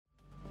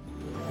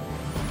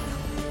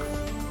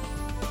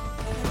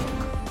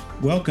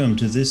Welcome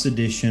to this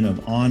edition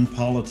of On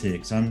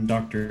Politics. I'm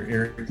Dr.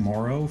 Eric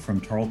Morrow from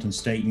Tarleton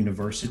State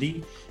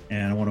University,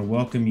 and I want to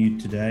welcome you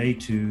today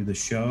to the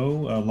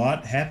show. A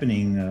lot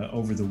happening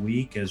over the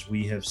week as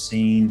we have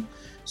seen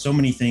so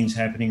many things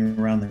happening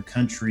around the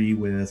country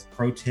with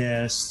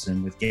protests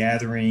and with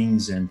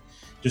gatherings and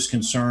just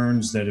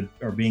concerns that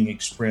are being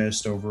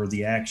expressed over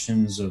the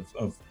actions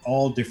of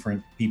all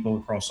different people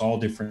across all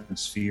different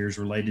spheres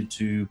related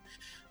to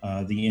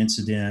the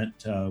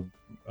incident.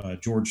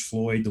 George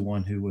Floyd, the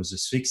one who was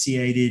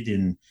asphyxiated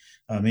in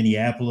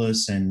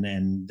Minneapolis, and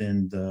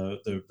then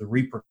the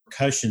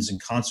repercussions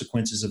and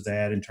consequences of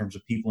that in terms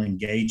of people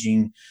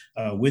engaging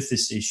with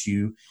this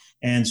issue.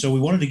 And so we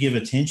wanted to give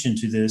attention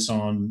to this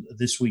on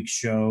this week's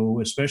show,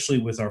 especially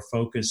with our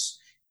focus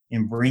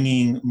in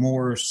bringing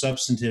more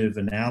substantive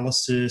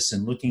analysis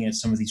and looking at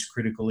some of these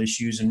critical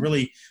issues and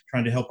really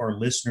trying to help our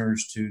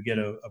listeners to get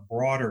a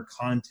broader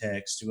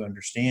context to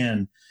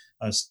understand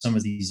some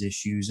of these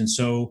issues. And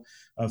so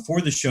for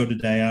the show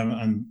today,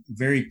 I'm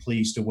very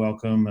pleased to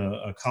welcome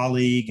a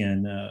colleague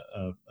and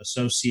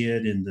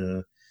associate in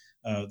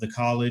the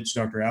college,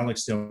 Dr.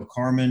 Alex Del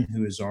Carmen,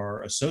 who is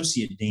our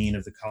Associate Dean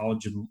of the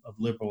College of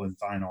Liberal and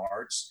Fine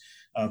Arts.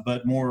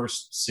 But more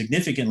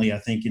significantly, I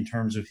think, in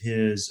terms of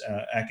his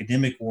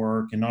academic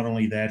work, and not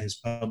only that, his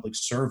public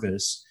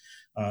service,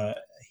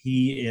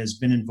 he has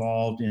been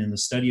involved in the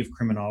study of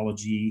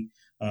criminology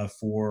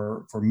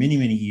for many,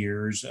 many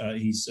years.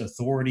 He's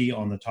authority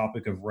on the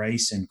topic of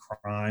race and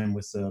crime,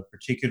 with a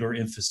particular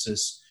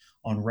emphasis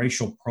on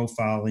racial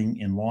profiling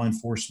in law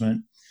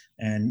enforcement.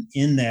 And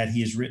in that, he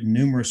has written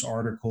numerous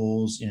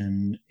articles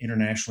in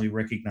internationally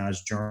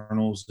recognized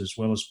journals, as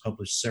well as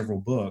published several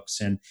books,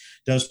 and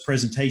does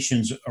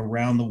presentations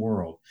around the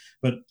world.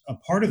 But a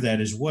part of that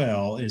as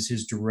well is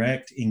his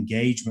direct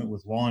engagement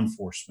with law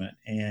enforcement.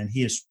 And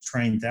he has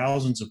trained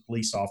thousands of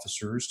police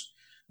officers,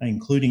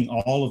 including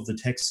all of the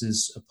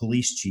Texas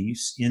police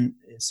chiefs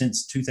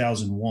since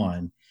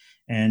 2001.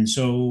 And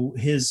so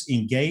his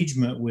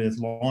engagement with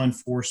law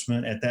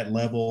enforcement at that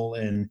level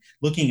and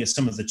looking at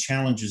some of the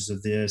challenges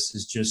of this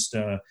is just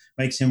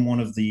makes him one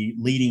of the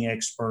leading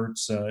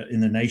experts in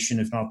the nation,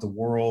 if not the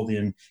world,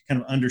 in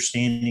kind of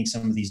understanding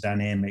some of these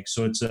dynamics.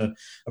 So it's a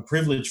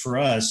privilege for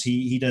us.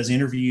 He does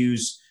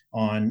interviews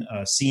on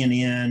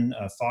CNN,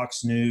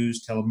 Fox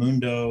News,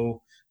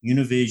 Telemundo,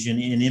 Univision,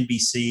 and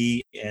NBC.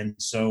 And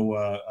so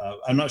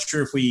I'm not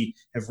sure if we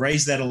have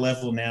raised that a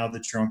level now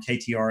that you're on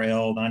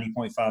KTRL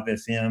 90.5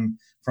 FM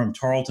from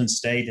Tarleton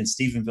State and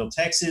Stephenville,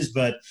 Texas,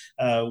 but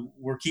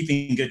we're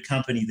keeping good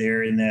company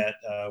there in that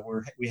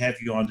we have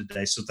you on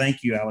today. So thank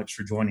you, Alex,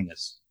 for joining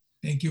us.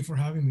 Thank you for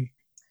having me.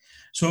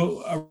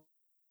 So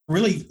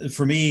really,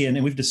 for me,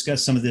 and we've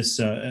discussed some of this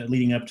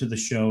leading up to the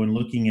show and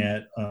looking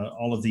at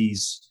all of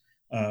these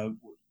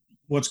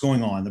what's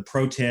going on, the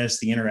protests,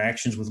 the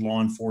interactions with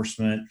law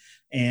enforcement,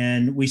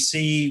 and we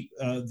see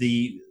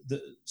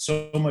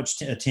so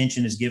much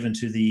attention is given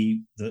to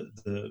the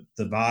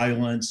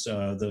violence,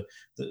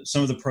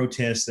 some of the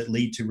protests that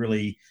lead to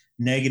really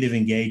negative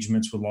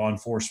engagements with law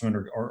enforcement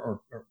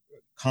or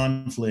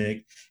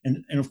conflict,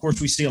 and of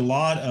course we see a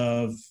lot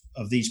of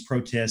these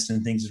protests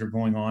and things that are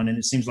going on, and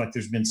it seems like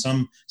there's been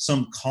some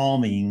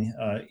calming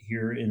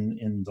here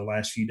in the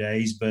last few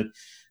days, but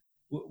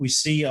we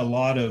see a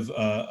lot of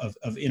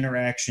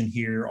interaction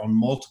here on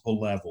multiple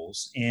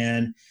levels.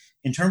 And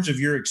in terms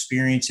of your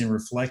experience in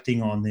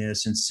reflecting on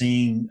this and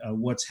seeing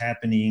what's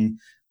happening,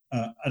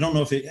 I don't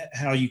know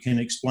how you can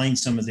explain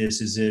some of this.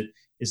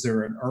 Is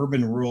there an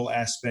urban-rural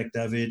aspect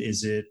of it?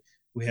 Is it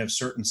we have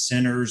certain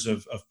centers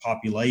of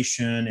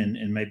population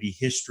and maybe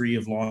history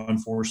of law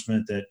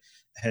enforcement that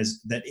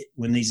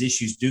when these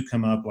issues do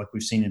come up, like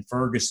we've seen in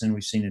Ferguson,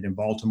 we've seen it in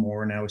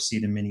Baltimore, now we see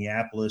it in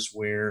Minneapolis,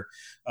 where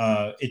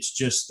it's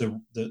just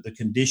the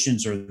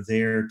conditions are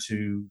there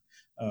to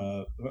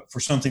for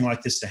something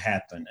like this to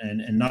happen,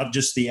 and not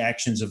just the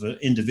actions of an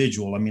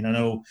individual. I mean, I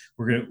know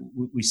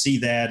we see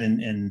that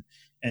and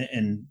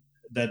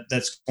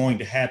that's going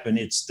to happen.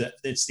 It's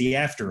the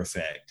after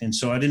effect. And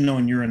so I didn't know,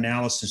 in your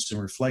analysis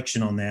and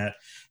reflection on that,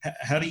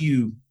 how do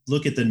you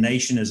look at the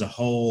nation as a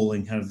whole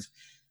and kind of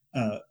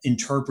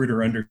interpret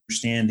or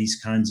understand these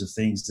kinds of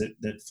things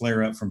that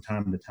flare up from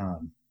time to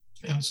time?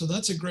 Yeah, so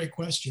that's a great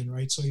question,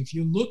 right? So if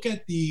you look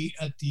at the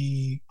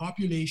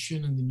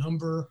population and the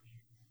number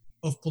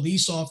of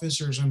police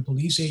officers and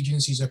police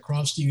agencies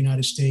across the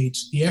United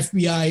States, the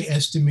FBI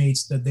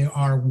estimates that there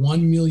are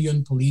 1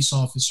 million police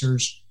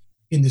officers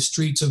in the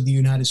streets of the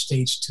United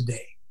States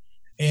today.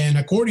 And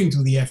according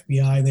to the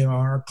FBI, there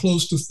are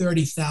close to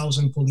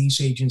 30,000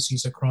 police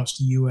agencies across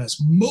the U.S.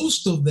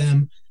 Most of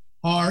them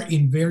are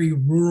in very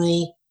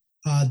rural,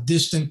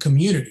 distant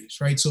communities,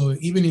 right? So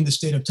even in the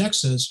state of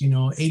Texas,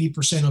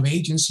 80% of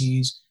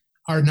agencies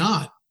are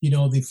not,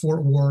 the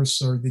Fort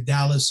Worths or the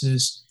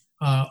Dallases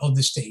of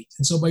the state.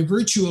 And so by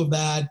virtue of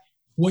that,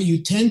 what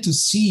you tend to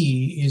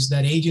see is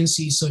that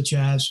agencies such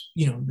as,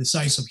 the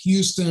size of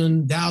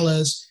Houston,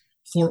 Dallas,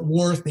 Fort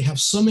Worth, they have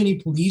so many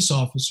police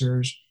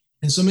officers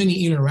and so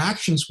many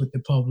interactions with the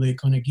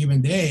public on a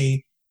given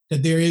day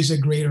that there is a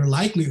greater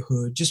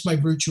likelihood, just by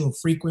virtue of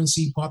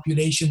frequency,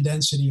 population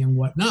density, and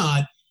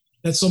whatnot,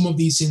 that some of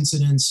these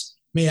incidents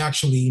may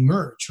actually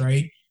emerge,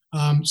 right?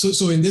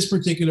 So in this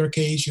particular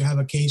case, you have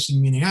a case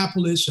in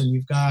Minneapolis, and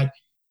you've got,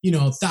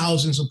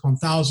 thousands upon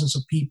thousands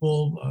of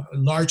people,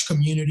 large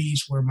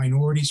communities where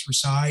minorities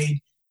reside,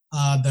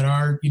 that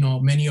are,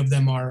 many of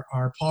them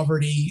are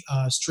poverty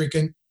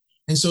stricken.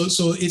 And so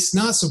it's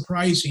not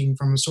surprising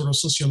from a sort of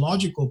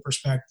sociological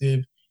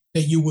perspective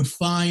that you would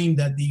find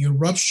that the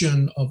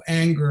eruption of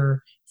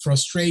anger,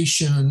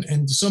 frustration,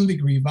 and to some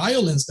degree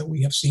violence that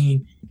we have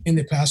seen in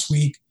the past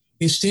week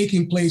is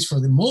taking place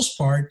for the most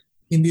part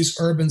in these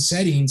urban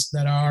settings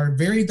that are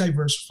very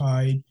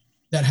diversified,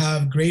 that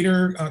have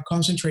greater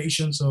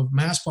concentrations of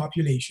mass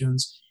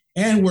populations,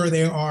 and where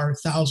there are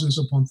thousands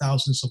upon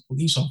thousands of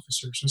police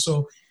officers. And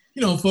so,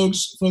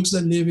 folks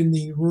that live in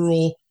the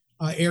rural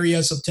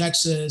areas of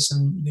Texas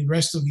and the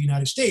rest of the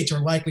United States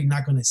are likely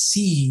not going to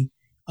see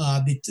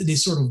the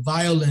sort of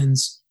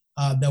violence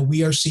that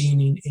we are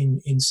seeing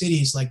in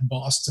cities like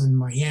Boston,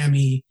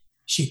 Miami,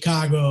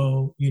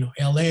 Chicago,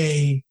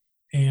 LA,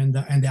 and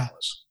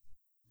Dallas.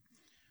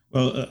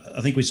 Well,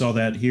 I think we saw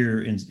that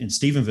here in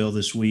Stephenville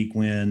this week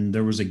when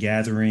there was a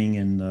gathering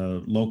in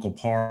the local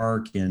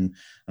park, and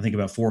I think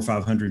about 400 or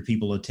 500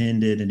 people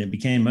attended, and it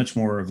became much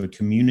more of a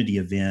community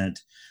event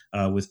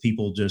with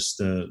people just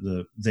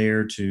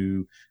there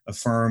to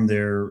affirm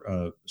their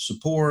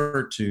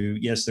support.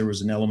 Yes, there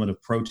was an element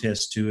of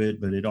protest to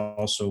it, but it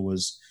also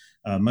was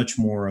much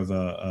more of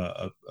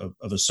a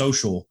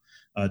social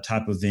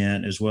type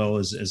event, as well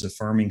as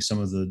affirming some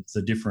of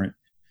the different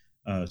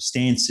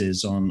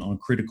stances on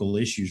critical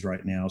issues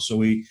right now. So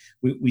we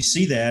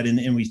see that,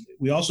 and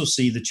we also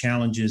see the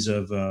challenges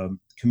of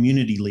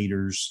community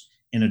leaders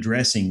in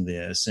addressing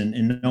this,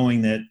 and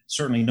knowing that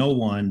certainly no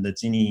one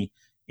that's in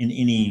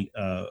any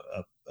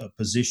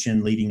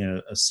position leading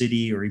a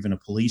city or even a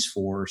police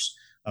force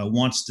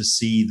wants to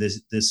see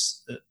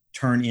this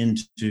turn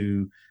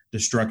into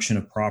destruction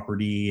of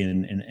property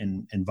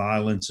and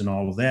violence and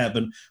all of that.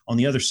 But on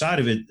the other side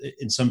of it,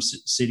 in some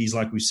cities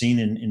like we've seen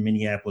in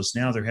Minneapolis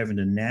now, they're having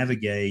to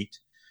navigate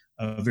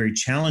very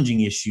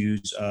challenging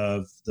issues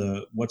of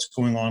what's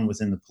going on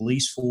within the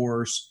police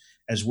force,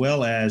 as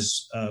well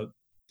as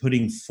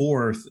putting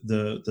forth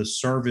the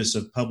service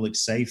of public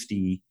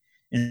safety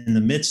in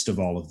the midst of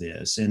all of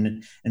this.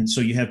 And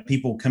so you have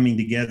people coming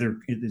together.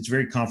 It's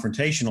very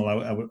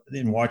confrontational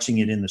in watching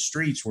it in the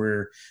streets,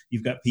 where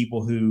you've got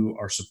people who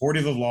are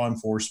supportive of law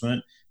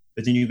enforcement,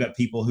 but then you've got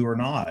people who are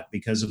not,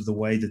 because of the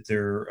way that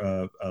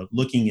they're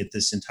looking at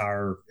this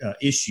entire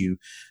issue.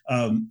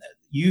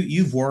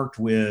 You've worked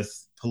with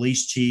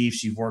police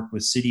chiefs, you've worked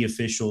with city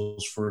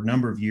officials for a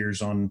number of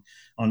years on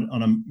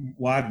a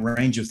wide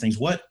range of things.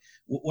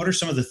 What are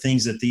some of the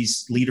things that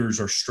these leaders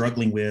are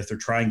struggling with or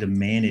trying to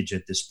manage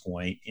at this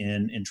point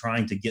in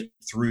trying to get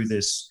through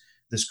this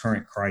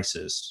current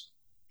crisis?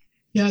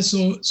 Yeah,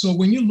 so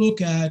when you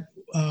look at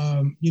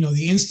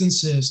the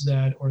instances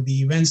or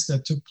the events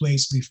that took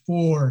place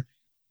before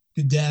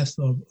the death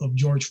of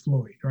George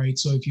Floyd, right?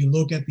 So if you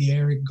look at the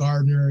Eric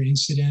Gardner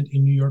incident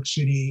in New York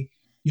City,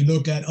 you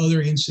look at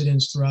other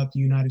incidents throughout the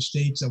United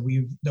States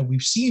that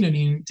we've seen, and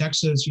in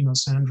Texas,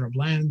 Sandra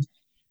Bland,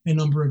 a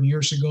number of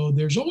years ago.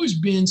 There's always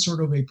been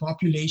sort of a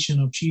population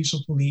of chiefs of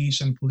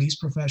police and police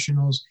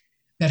professionals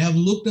that have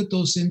looked at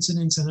those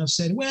incidents and have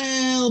said,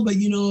 well, but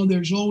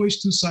there's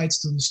always two sides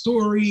to the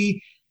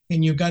story,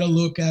 and you've got to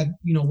look at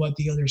what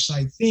the other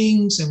side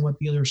thinks and what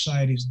the other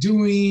side is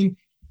doing.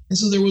 And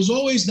so there was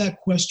always that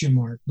question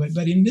mark.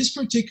 But in this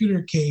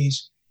particular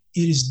case,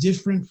 it is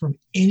different from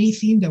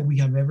anything that we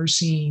have ever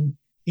seen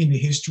in the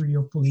history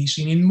of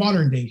policing, in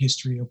modern day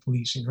history of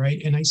policing,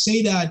 right? And I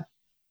say that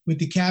with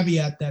the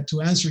caveat that,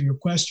 to answer your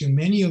question,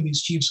 many of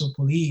these chiefs of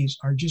police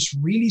are just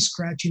really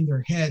scratching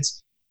their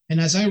heads. And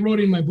as I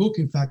wrote in my book,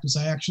 in fact,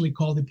 I actually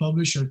called the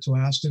publisher to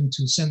ask them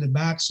to send it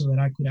back so that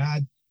I could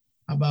add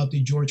about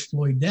the George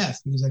Floyd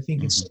death, because I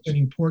think it's such an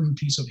important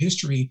piece of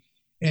history.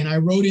 And I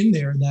wrote in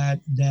there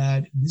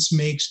that this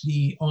makes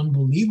the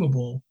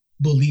unbelievable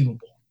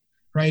believable,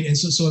 right? And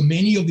so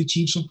many of the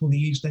chiefs of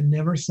police that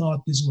never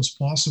thought this was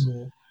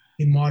possible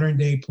in modern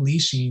day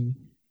policing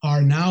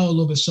are now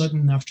all of a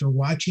sudden, after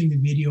watching the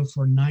video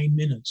for 9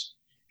 minutes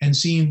and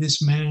seeing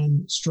this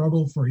man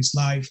struggle for his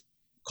life,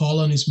 call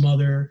on his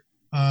mother,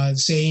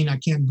 saying, I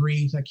can't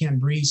breathe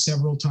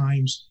several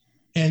times,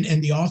 and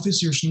the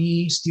officer's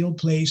knee still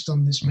placed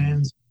on this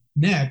man's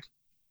neck,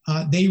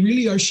 they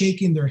really are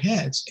shaking their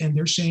heads and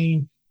they're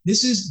saying,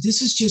 this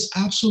is just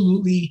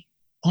absolutely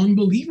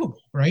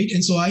unbelievable, right?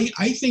 And so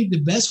I think the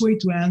best way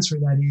to answer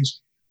that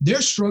is, they're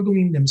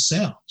struggling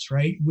themselves,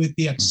 right, with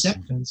the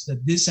acceptance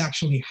that this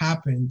actually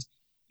happened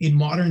in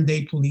modern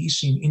day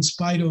policing, in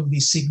spite of the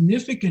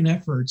significant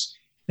efforts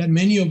that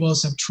many of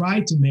us have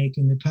tried to make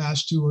in the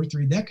past 2 or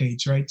 3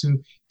 decades, right,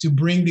 to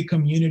bring the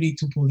community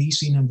to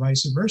policing and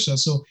vice versa.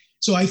 So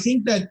I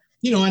think that,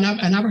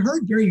 and I've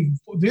heard very,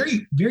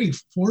 very, very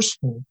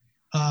forceful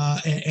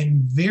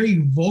and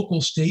very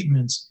vocal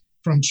statements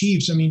from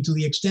chiefs. I mean, to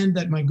the extent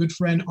that my good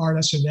friend Art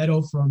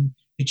Acevedo from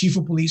the chief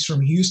of police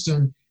from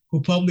Houston, who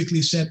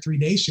publicly said 3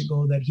 days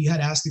ago that he had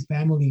asked the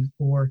family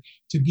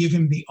to give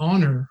him the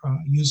honor,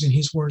 using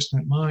his words,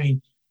 not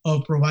mine,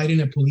 of providing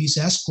a police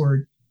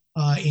escort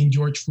in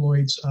George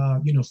Floyd's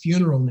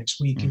funeral next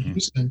week in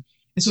Houston.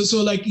 And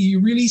so like you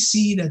really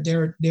see that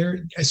they're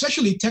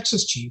especially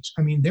Texas chiefs.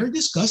 I mean, they're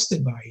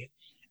disgusted by it,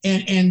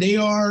 and they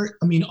are.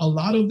 I mean, a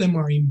lot of them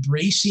are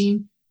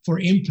embracing for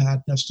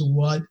impact as to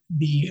what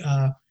the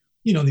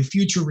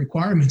future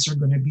requirements are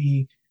going to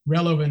be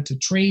relevant to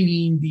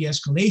training,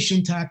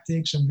 de-escalation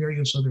tactics, and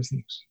various other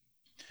things.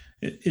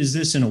 Is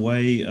this in a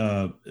way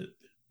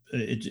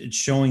it's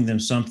showing them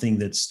something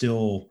that's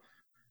still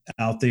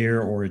out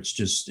there, or it's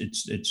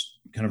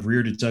kind of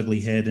reared its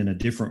ugly head in a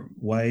different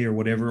way or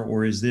whatever?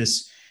 Or is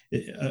this,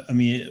 I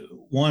mean,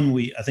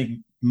 I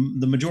think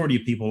the majority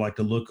of people like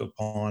to look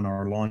upon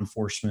our law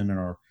enforcement and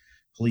our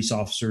police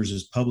officers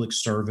as public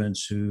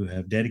servants who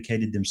have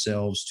dedicated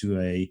themselves to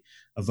a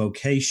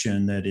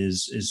vocation that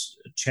is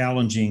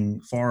challenging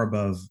far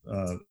above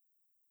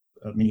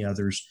many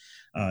others,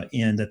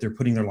 in that they're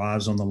putting their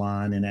lives on the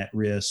line and at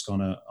risk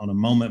on a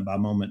moment by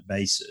moment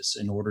basis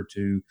in order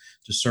to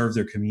serve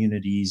their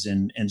communities,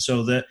 and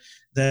so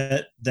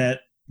but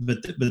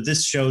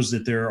this shows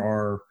that there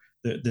are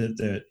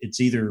that it's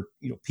either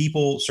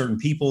certain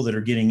people that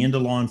are getting into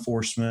law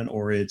enforcement,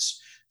 or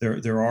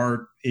there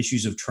are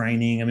issues of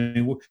training. I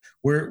mean,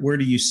 where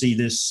do you see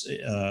this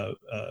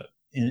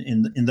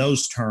in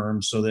those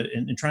terms, so that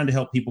in trying to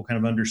help people kind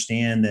of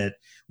understand that,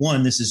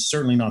 one, this is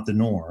certainly not the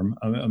norm.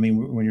 I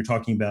mean, when you're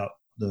talking about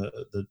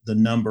the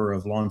number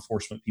of law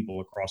enforcement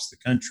people across the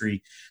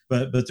country,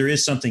 but there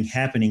is something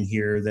happening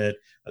here that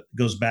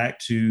goes back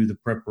to the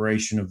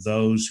preparation of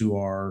those who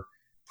are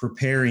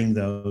preparing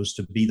those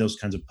to be those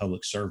kinds of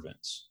public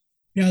servants.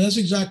 Yeah, that's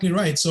exactly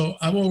right. So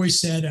I've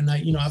always said, and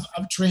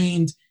I've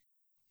trained,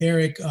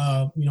 Eric,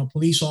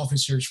 police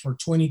officers for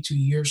 22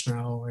 years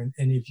now. And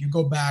if you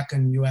go back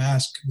and you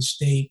ask the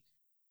state,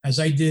 as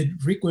I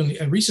did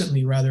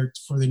recently,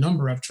 for the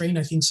number, I've trained,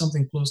 I think,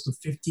 something close to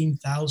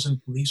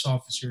 15,000 police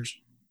officers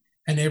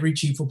and every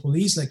chief of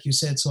police, like you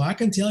said. So I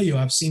can tell you,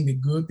 I've seen the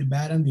good, the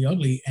bad, and the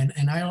ugly.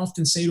 And I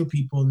often say to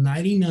people,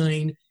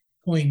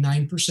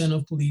 99.9%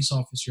 of police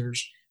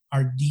officers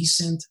are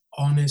decent,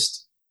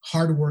 honest,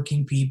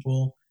 hardworking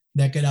people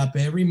that get up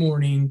every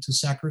morning to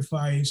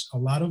sacrifice a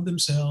lot of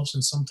themselves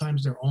and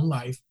sometimes their own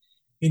life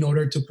in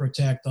order to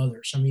protect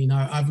others. I mean,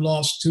 I've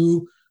lost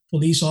 2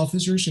 police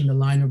officers in the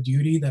line of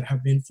duty that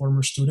have been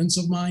former students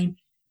of mine.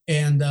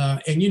 And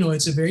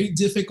it's a very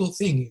difficult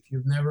thing. If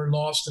you've never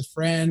lost a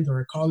friend or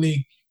a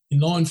colleague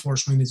in law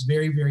enforcement, it's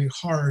very, very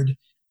hard.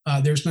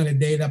 There's not a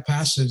day that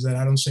passes that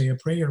I don't say a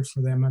prayer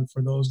for them and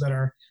for those that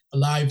are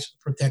alive,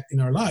 protecting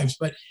our lives.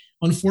 But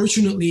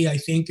unfortunately, I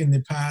think in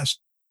the past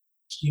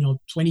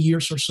 20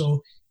 years or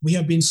so, we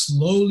have been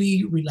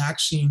slowly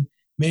relaxing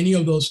many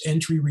of those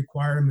entry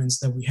requirements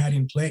that we had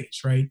in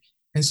place, right?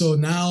 And so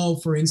now,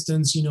 for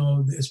instance,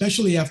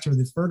 especially after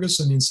the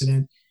Ferguson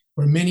incident,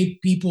 where many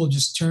people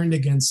just turned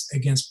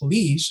against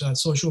police,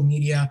 social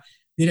media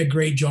did a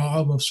great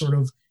job of sort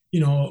of,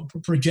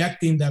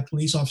 projecting that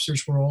police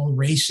officers were all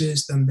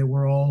racist and they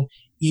were all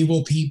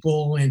evil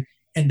people. And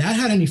that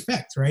had an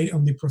effect, right,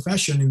 on the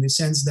profession, in the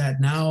sense that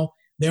now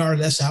there are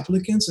less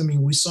applicants. I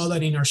mean, we saw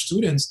that in our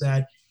students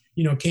that,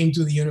 came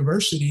to the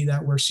university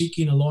that were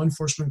seeking a law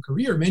enforcement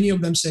career. Many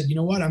of them said, you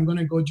know what, I'm going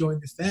to go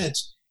join the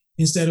feds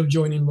instead of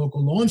joining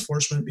local law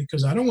enforcement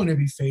because I don't want to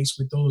be faced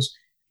with those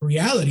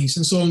realities.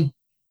 And so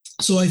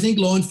I think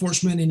law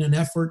enforcement, in an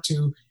effort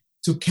to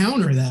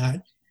counter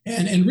that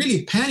and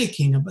really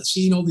panicking about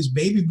seeing all these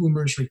baby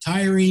boomers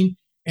retiring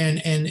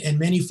and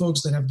many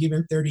folks that have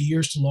given 30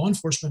 years to law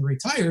enforcement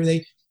retire,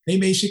 they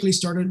basically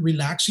started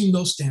relaxing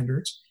those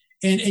standards.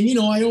 And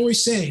I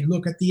always say,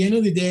 look, at the end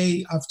of the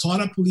day, I've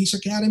taught at police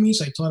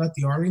academies. I taught at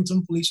the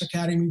Arlington Police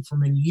Academy for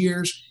many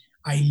years.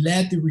 I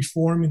led the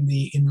reform in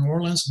New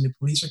Orleans and the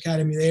police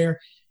academy there.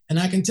 And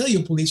I can tell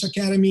you, police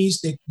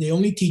academies, they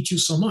only teach you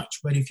so much.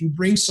 But if you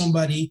bring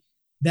somebody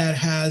that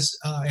has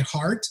a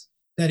heart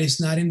that is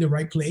not in the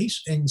right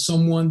place and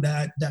someone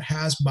that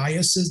has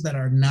biases that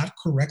are not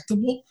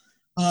correctable,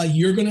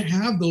 you're going to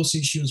have those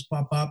issues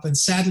pop up. And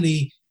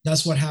sadly,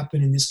 that's what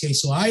happened in this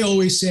case. So I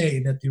always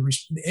say that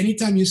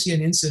anytime you see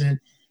an incident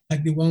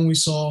like the one we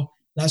saw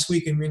last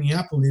week in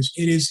Minneapolis,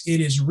 it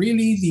is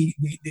really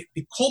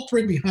the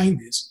culprit behind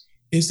this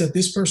is that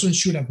this person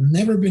should have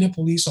never been a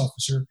police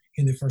officer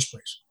in the first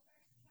place.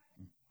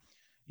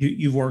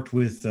 You've worked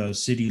with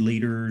city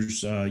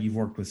leaders. You've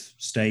worked with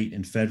state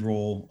and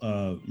federal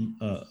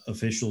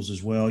officials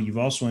as well. You've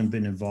also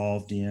been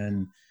involved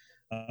in,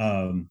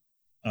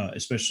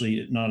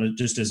 especially not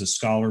just as a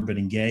scholar, but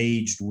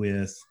engaged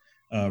with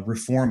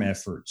reform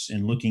efforts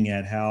and looking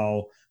at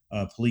how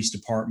police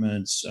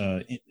departments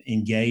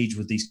engage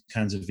with these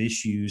kinds of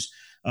issues.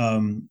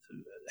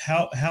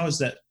 How does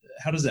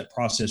that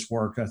process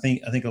work? I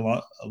think a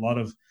lot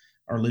of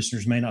our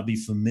listeners may not be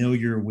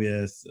familiar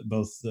with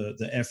both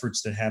the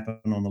efforts that happen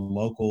on the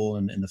local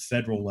and the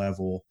federal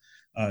level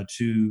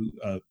to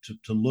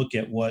look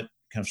at what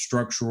kind of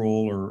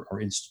structural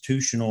or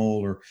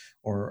institutional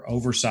or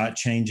oversight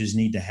changes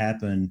need to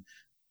happen.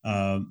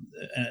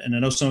 And I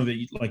know some of it,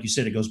 like you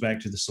said, it goes back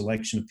to the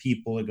selection of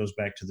people, it goes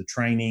back to the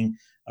training,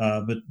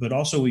 but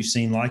also we've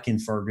seen, like in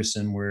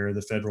Ferguson, where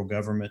the federal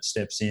government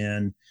steps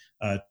in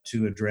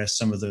to address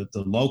some of the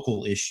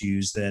local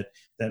issues, that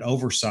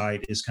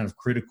oversight is kind of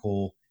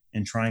critical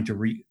in trying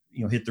to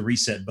hit the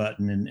reset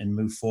button and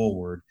move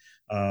forward.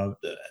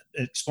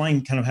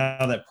 Explain kind of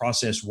how that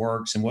process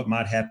works and what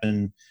might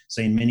happen,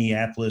 say, in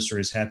Minneapolis, or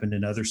has happened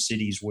in other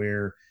cities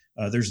where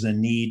there's the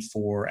need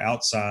for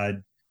outside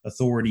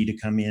authority to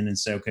come in and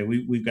say, okay,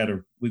 we've got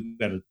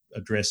to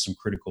address some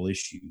critical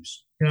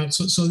issues. Yeah.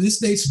 So this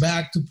dates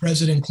back to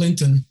President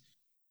Clinton.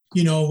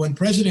 When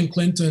President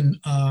Clinton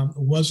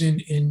was in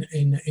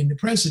the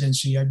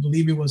presidency, I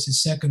believe it was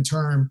his second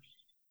term,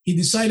 he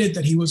decided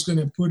that he was going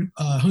to put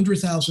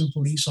 100,000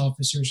 police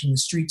officers in the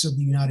streets of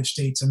the United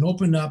States and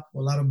open up a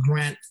lot of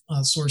grant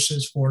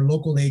sources for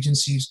local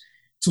agencies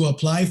to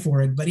apply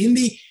for it. But in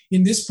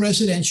this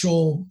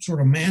presidential sort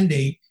of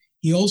mandate,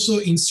 he also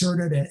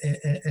inserted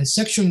a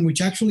section which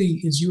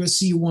actually is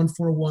USC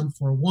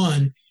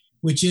 14141,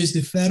 which is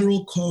the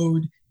federal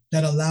code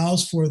that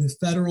allows for the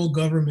federal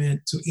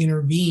government to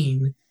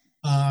intervene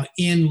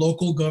in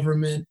local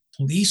government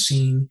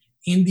policing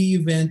in the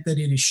event that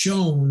it is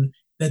shown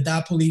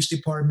that police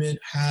department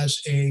has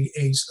a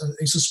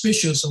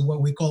suspicious of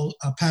what we call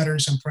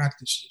patterns and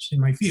practices in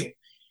my field.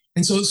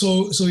 And so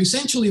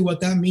essentially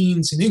what that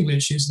means in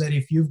English is that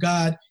if you've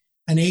got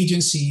an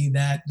agency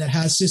that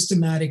has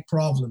systematic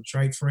problems,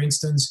 right? For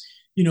instance,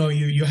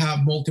 you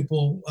have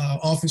multiple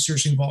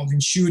officers involved in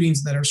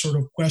shootings that are sort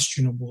of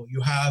questionable.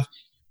 You have,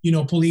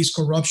 police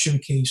corruption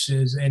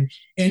cases, and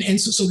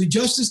so the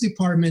Justice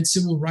Department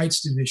Civil Rights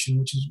Division,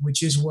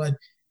 which is what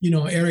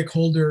Eric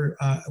Holder,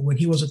 when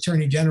he was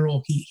Attorney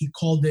General, he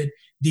called it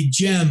the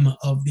gem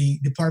of the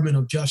Department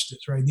of Justice,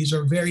 right? These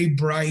are very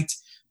bright,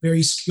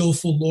 very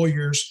skillful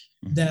lawyers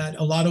that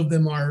a lot of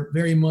them are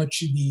very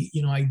much the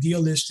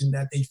idealist, in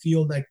that they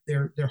feel like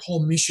their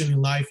whole mission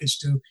in life is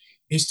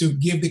to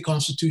give the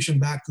Constitution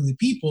back to the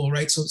people,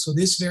 right? So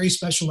this very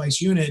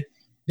specialized unit,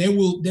 they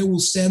will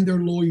send their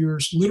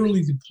lawyers,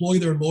 literally deploy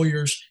their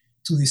lawyers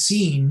to the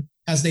scene,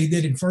 as they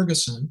did in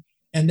Ferguson.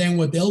 And then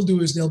what they'll do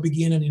is they'll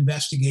begin an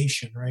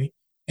investigation, right?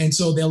 And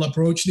so they'll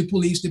approach the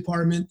police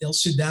department. They'll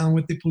sit down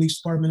with the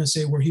police department and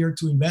say, we're here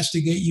to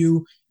investigate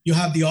you. You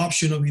have the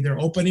option of either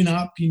opening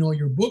up,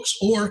 your books,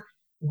 or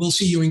we'll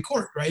see you in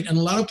court, right? And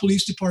a lot of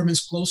police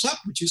departments close up,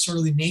 which is sort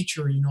of the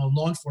nature, of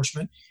law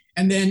enforcement.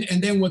 And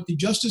then what the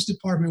Justice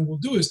Department will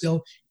do is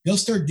they'll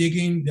start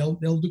digging. They'll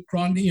do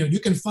you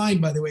can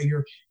find, by the way,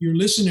 your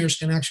listeners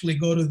can actually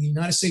go to the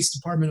United States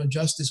Department of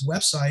Justice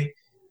website,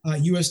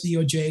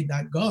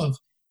 usdoj.gov.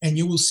 And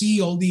you will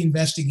see all the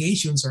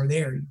investigations are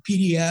there.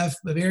 PDF,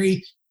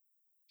 very,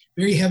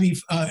 very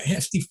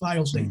hefty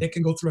files. They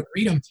can go through and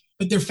read them.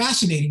 But they're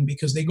fascinating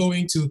because they go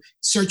into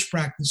search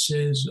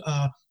practices,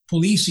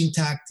 policing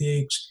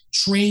tactics,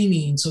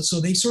 training. So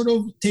they sort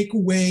of take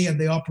away and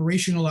they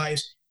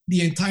operationalize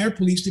the entire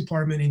police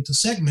department into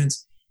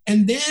segments.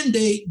 And then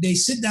they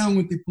sit down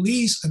with the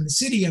police and the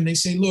city and they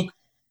say, look,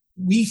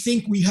 we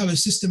think we have a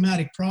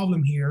systematic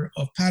problem here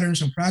of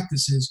patterns and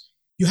practices.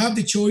 You have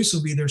the choice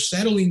of either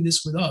settling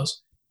this with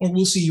us or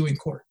we'll see you in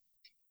court.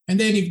 And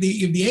then if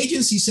the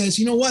agency says,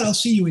 you know what, I'll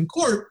see you in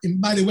court, and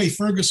by the way,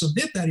 Ferguson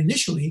did that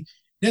initially,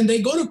 then they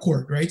go to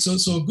court, right?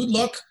 So good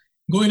luck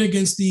going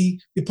against the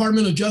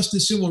Department of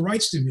Justice Civil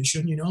Rights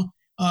Division,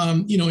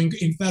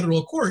 in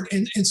federal court.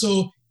 And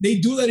so they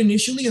do that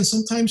initially, and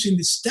sometimes in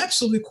the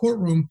steps of the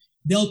courtroom,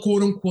 they'll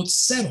quote unquote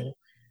settle.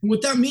 And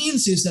what that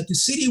means is that the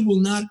city will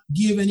not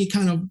give any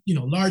kind of,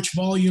 large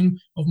volume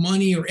of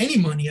money or any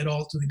money at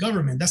all to the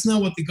government. That's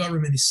not what the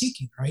government is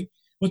seeking, right?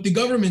 What the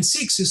government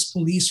seeks is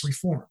police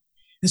reform.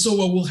 And so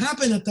what will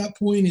happen at that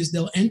point is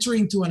they'll enter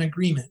into an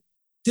agreement.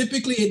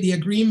 Typically, the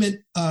agreement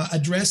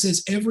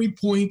addresses every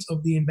point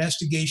of the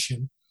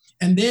investigation,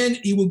 and then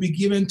it will be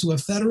given to a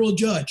federal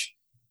judge.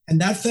 And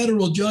that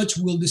federal judge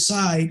will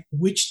decide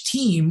which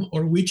team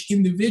or which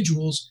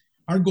individuals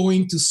are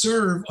going to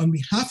serve on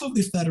behalf of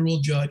the federal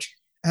judge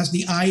as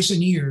the eyes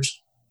and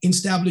ears in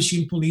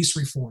establishing police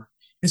reform.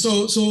 And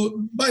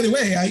so by the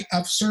way,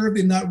 I've served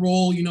in that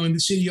role, in the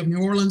city of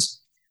New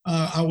Orleans.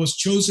 I was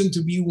chosen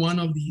to be one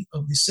of the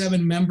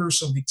 7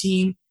 members of the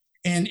team.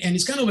 And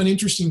it's kind of an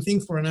interesting thing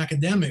for an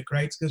academic,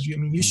 right? Because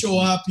you show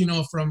up,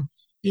 from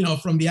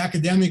the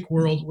academic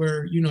world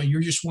where,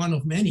 you're just one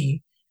of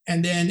many.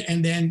 And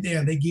then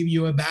they give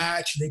you a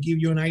badge, they give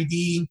you an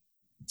ID.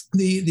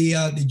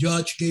 The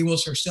judge gave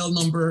us her cell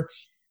number.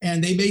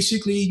 And they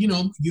basically,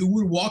 you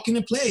would walk in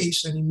a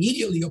place and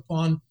immediately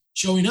upon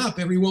showing up,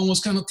 everyone was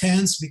kind of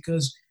tense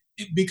because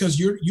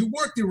you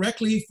work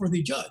directly for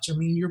the judge.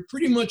 You're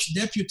pretty much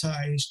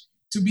deputized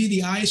to be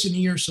the eyes and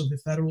ears of the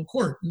federal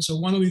court. And so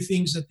one of the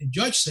things that the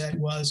judge said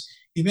was,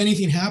 if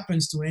anything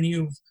happens to any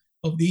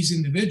of these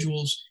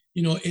individuals,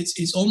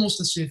 it's almost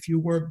as if you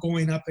were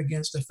going up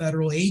against a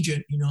federal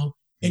agent,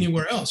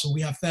 anywhere else. So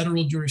we have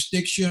federal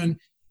jurisdiction.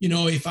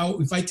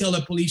 if I tell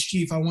a police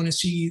chief I want to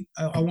see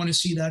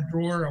that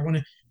drawer, I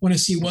want to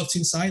see what's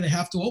inside, they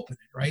have to open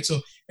it, right?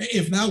 So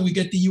if not, we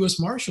get the U.S.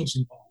 Marshals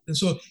involved, and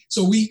so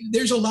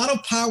there's a lot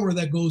of power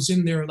that goes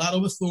in there, a lot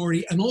of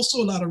authority, and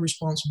also a lot of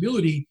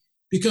responsibility,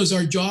 because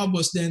our job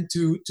was then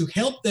to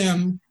help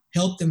them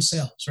help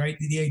themselves, right?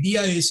 The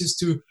idea is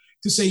to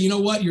say, you know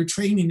what, your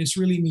training is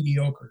really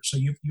mediocre. So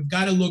you've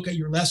got to look at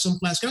your lesson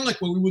plans, kind of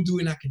like what we would do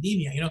in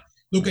academia,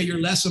 look at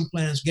your lesson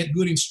plans, get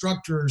good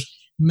instructors,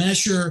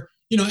 measure,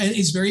 and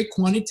it's very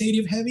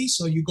quantitative heavy.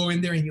 So you go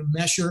in there and you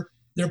measure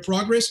their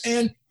progress.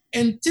 And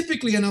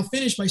typically, and I'll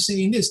finish by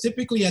saying this,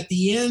 typically at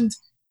the end,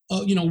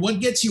 what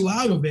gets you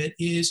out of it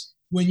is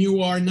when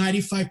you are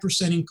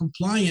 95% in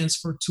compliance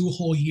for 2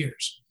 whole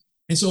years.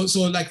 And so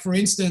like, for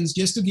instance,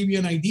 just to give you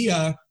an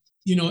idea,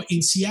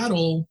 in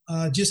Seattle,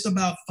 just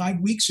about 5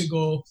 weeks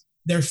ago,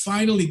 they're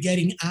finally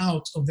getting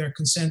out of their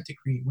consent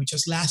decree, which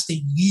has lasted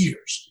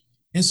years.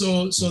 And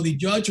so the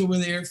judge over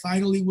there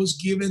finally was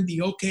given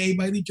the okay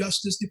by the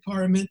Justice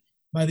Department,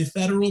 by the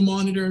federal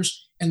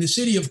monitors, and the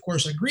city, of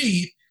course,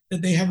 agreed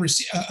that they have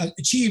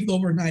achieved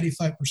over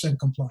 95%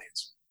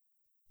 compliance.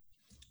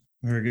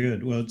 Very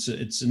good. Well,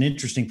 it's an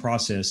interesting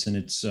process, and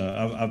it's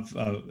I've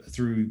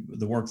through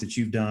the work that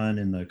you've done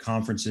and the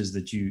conferences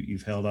that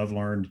you've held, I've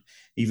learned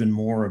even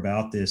more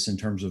about this in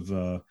terms of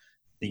the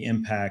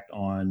impact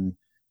on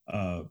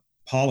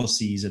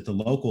policies at the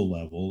local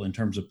level in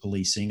terms of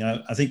policing.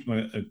 I think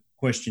a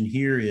question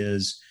here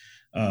is,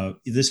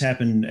 this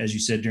happened, as you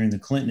said, during the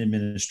Clinton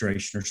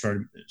administration,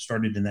 or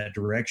started in that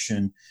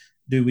direction.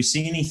 Do we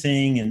see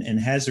anything, and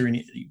has there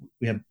any?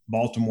 We have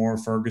Baltimore,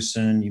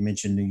 Ferguson, you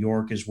mentioned New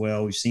York as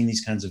well. We've seen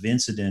these kinds of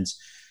incidents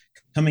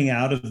coming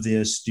out of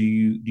this. Do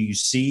you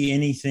see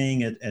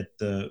anything at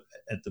the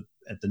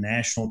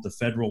national, at the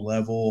federal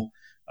level,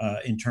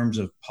 in terms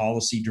of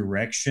policy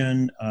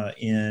direction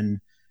in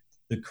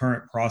the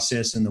current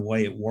process and the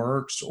way it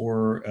works,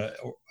 or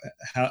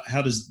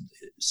how does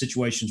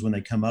situations when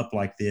they come up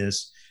like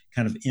this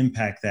kind of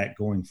impact that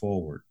going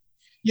forward?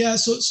 Yeah,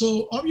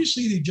 so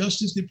obviously the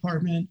Justice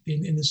Department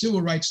in the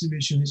Civil Rights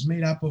Division is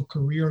made up of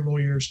career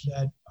lawyers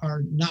that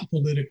are not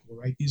political,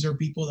 right? These are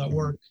people that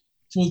work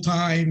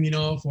full-time,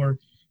 for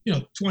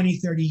 20,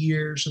 30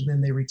 years, and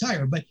then they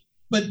retire. But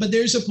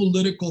there's a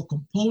political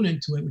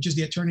component to it, which is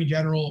the Attorney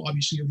General,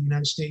 obviously, of the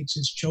United States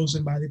is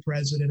chosen by the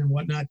president and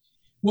whatnot.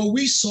 What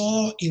we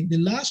saw in the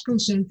last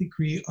consent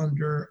decree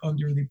under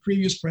the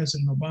previous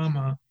President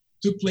Obama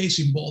took place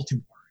in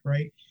Baltimore,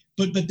 right?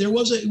 But it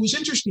was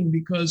interesting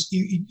because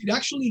it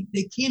actually,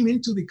 they came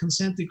into the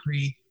consent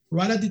decree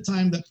right at the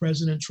time that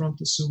President Trump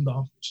assumed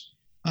office.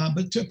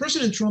 But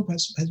President Trump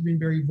has been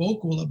very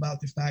vocal about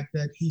the fact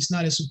that he's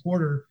not a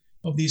supporter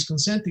of these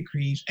consent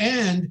decrees.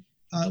 And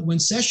when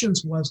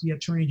Sessions was the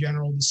Attorney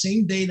General, the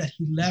same day that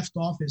he left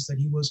office, that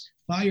he was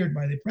fired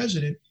by the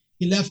president,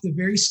 he left a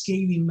very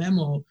scathing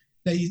memo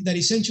that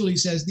essentially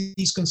says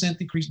these consent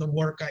decrees don't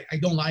work. I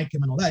don't like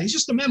them and all that. It's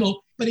just a memo,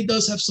 but it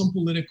does have some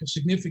political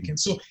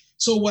significance.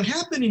 So what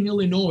happened in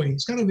Illinois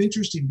is kind of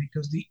interesting,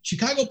 because the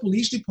Chicago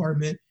Police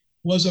Department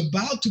was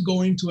about to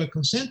go into a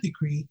consent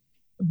decree,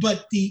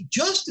 but the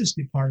Justice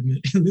Department,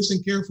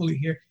 listen carefully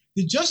here,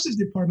 the Justice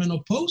Department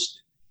opposed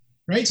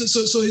it, right? So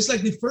it's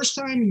like the first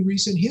time in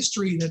recent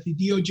history that the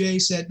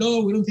DOJ said,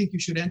 no, we don't think you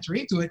should enter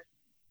into it.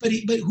 But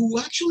who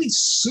actually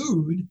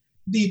sued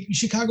the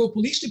Chicago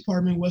Police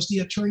Department was the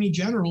Attorney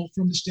General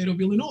from the state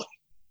of Illinois.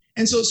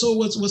 And so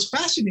what's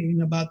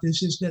fascinating about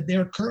this is that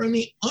they're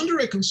currently under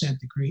a consent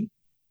decree,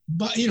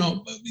 but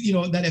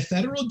that a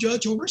federal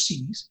judge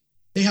oversees.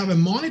 They have a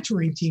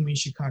monitoring team in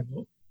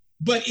Chicago,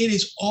 but it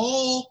is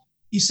all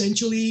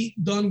essentially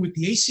done with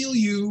the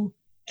ACLU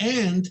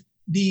and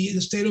the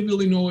state of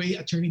Illinois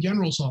Attorney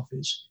General's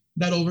office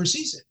that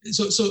oversees it.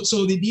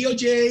 So the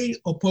DOJ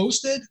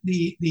opposed it.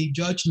 The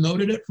judge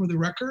noted it for the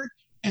record,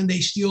 and they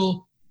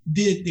still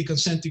did the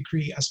consent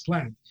decree as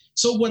planned.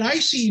 So what I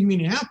see in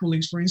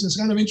Minneapolis, for instance,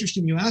 kind of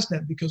interesting you asked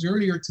that, because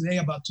earlier today,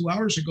 about 2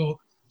 hours ago,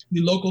 the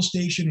local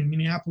station in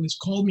Minneapolis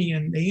called me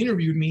and they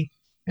interviewed me,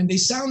 and they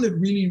sounded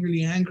really,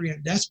 really angry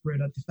and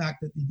desperate at the fact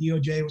that the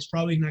DOJ was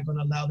probably not going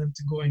to allow them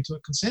to go into a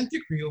consent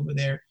decree over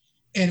there.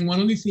 And one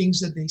of the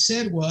things that they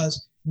said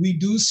was, we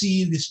do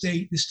see the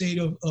state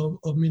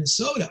of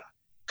Minnesota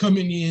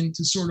coming in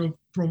to sort of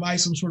provide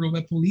some sort of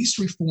a police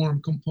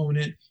reform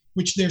component,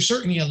 which they're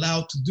certainly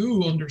allowed to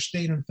do under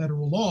state and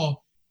federal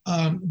law,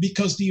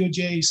 because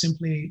DOJ is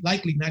simply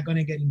likely not going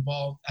to get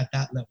involved at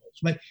that level.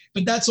 But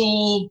that's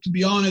all, to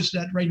be honest,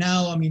 that right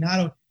now, I mean,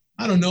 I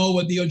don't know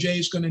what DOJ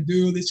is going to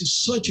do. This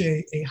is such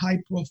a high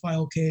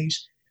profile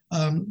case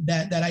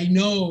that I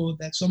know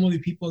that some of the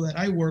people that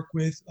I work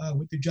with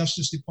the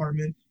Justice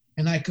Department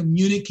and I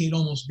communicate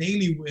almost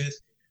daily with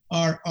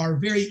are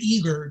very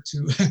eager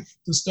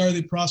to start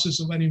the process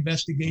of an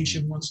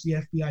investigation once the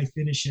FBI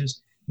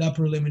finishes that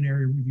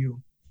preliminary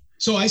review.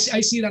 So I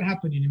see that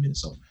happening in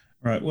Minnesota.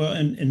 Right. Well,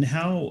 and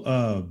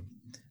how,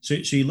 so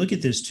you look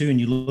at this too, and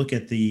you look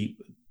at the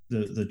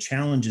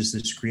challenges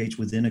this creates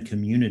within a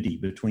community,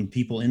 between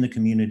people in the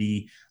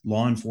community,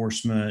 law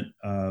enforcement,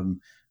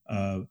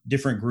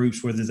 different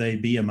groups, whether they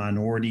be a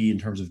minority in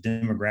terms of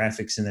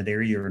demographics in that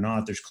area or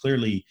not. There's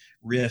clearly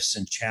risks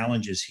and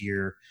challenges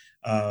here.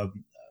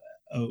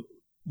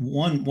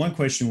 One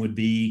question would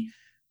be,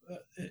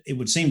 it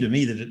would seem to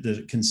me that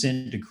the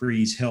consent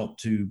decrees help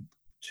to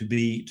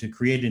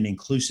create an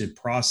inclusive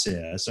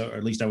process, or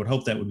at least I would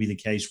hope that would be the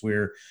case,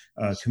 where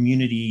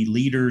community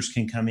leaders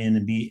can come in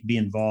and be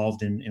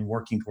involved in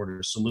working toward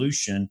a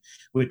solution,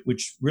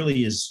 which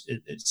really is,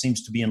 it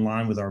seems to be in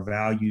line with our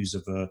values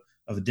of a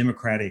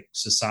democratic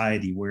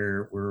society,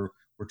 where we're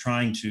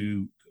trying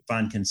to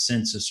find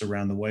consensus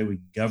around the way we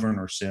govern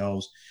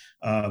ourselves.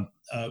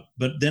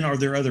 But then, are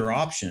there other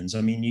options?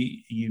 I mean,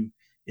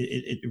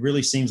 it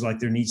really seems like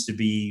there needs to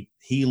be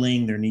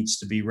healing, there needs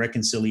to be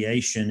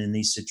reconciliation in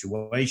these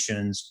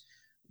situations.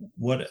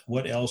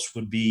 What else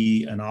would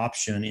be an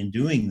option in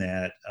doing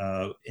that,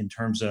 in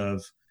terms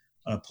of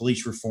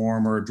police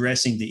reform or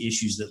addressing the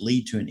issues that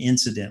lead to an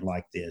incident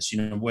like this?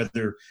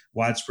 Whether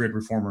widespread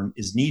reform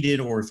is needed,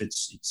 or if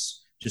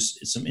it's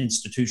just some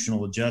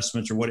institutional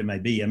adjustments, or what it may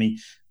be. I mean,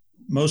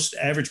 most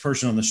average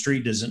person on the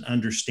street doesn't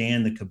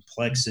understand the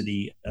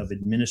complexity of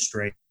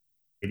administrating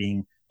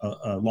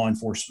law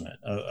enforcement,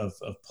 of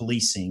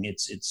policing.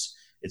 It's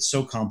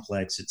so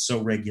complex. It's so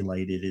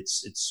regulated.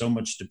 It's so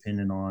much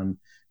dependent on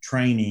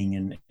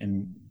training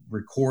and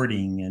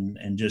recording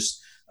and just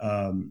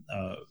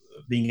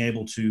being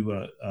able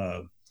to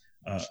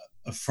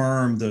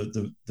affirm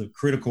the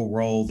critical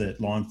role that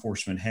law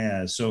enforcement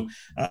has. So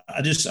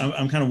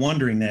I'm kind of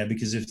wondering that,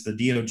 because if the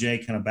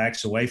DOJ kind of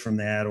backs away from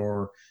that,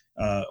 or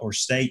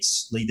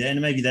states lead that,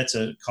 and maybe that's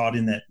caught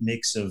in that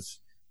mix of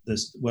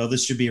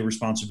this should be a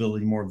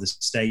responsibility more of the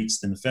states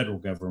than the federal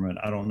government.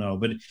 I don't know,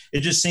 but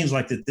it just seems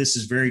like that this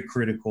is very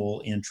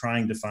critical in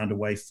trying to find a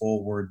way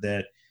forward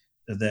that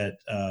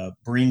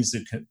brings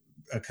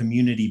a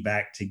community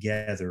back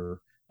together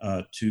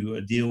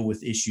to deal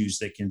with issues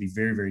that can be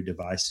very, very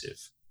divisive.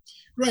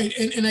 Right.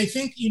 And I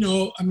think,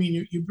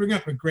 you bring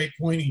up a great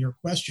point in your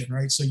question,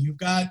 right? So you've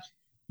got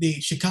the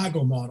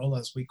Chicago model,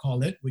 as we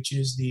call it, which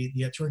is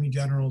the attorney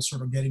general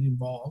sort of getting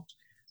involved.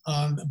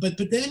 But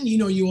then,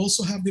 you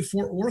also have the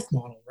Fort Worth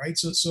model, right?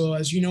 So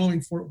as you know,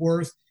 in Fort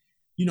Worth,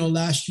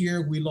 last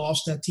year we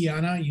lost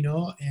Tatiana,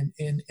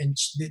 and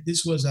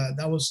this was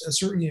that was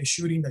certainly a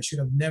shooting that should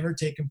have never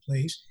taken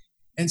place.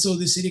 And so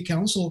the city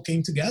council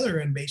came together,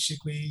 and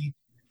basically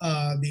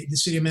the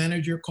city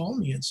manager called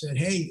me and said,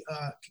 hey,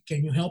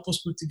 can you help us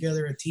put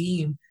together a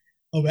team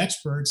of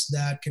experts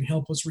that can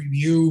help us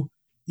review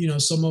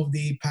some of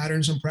the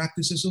patterns and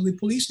practices of the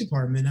police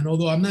department. And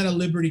although I'm not at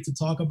liberty to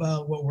talk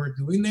about what we're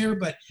doing there,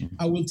 but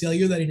I will tell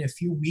you that in a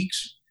few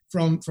weeks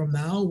from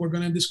now, we're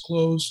going to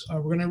disclose,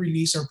 we're going to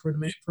release our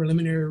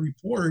preliminary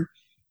report.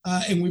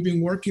 And we've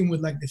been working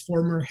with the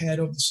former head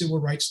of the Civil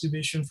Rights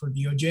Division for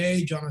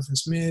DOJ, Jonathan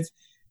Smith,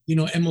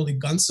 Emily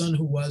Gunson,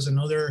 who was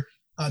another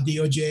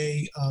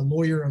DOJ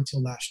lawyer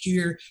until last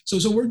year. So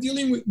we're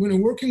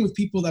working with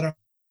people that are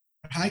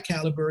high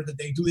caliber, that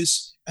they do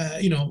this,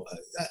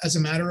 as a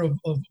matter of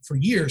for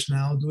years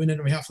now, doing it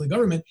on behalf of the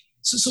government.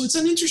 So it's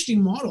an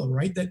interesting model,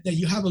 right? That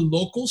you have a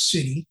local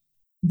city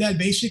that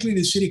basically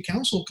the city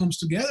council comes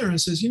together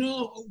and says,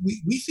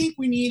 we think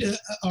we need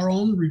our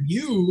own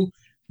review,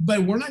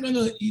 but we're not going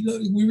to,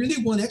 we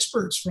really want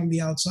experts from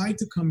the outside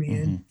to come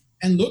in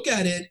and look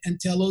at it and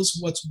tell us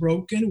what's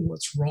broken,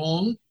 what's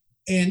wrong,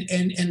 and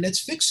let's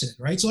fix it,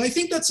 right? So I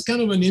think that's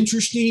kind of an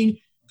interesting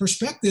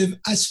perspective.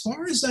 As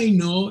far as I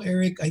know,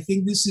 Eric, I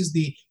think this is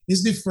the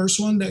first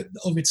one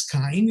of its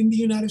kind in the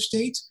United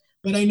States.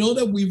 But I know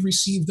that we've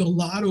received a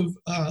lot of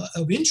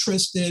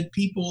interested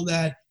people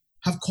that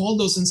have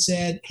called us and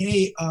said,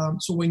 hey,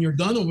 so when you're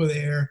done over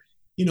there,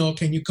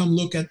 can you come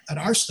look at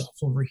our stuff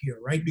over here,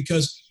 right?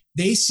 Because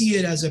they see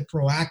it as a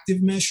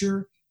proactive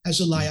measure,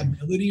 as a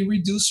liability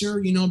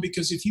reducer,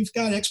 because if you've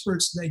got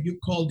experts that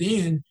you've called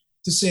in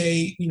to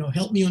say,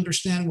 help me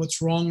understand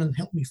what's wrong and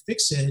help me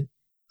fix it,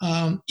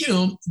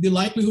 the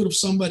likelihood of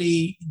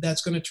somebody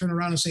that's going to turn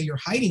around and say you're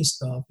hiding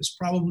stuff is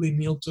probably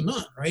nil to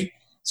none, right?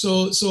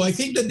 So I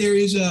think that there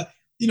is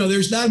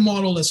there's that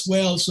model as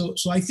well. So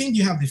I think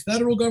you have the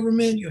federal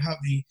government, you have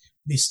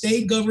the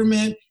state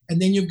government,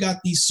 and then you've got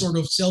these sort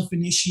of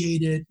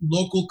self-initiated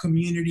local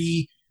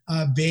community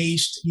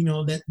based,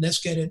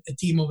 let's get a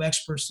team of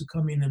experts to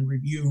come in and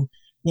review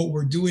what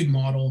we're doing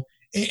model.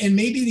 And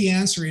maybe the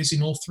answer is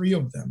in all three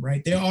of them,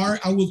 right?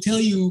 I will tell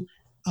you,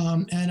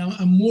 and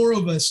I'm more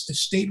of a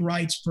state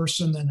rights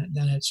person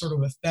than a sort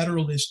of a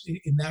federalist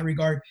in that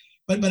regard.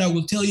 But I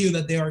will tell you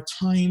that there are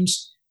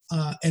times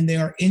and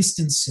there are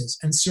instances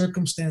and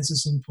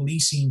circumstances in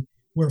policing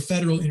where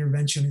federal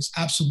intervention is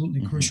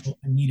absolutely crucial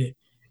and needed.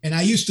 And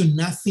I used to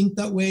not think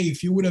that way.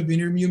 If you would have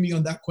interviewed me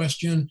on that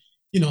question,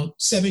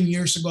 7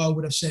 years ago, I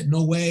would have said,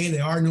 no way,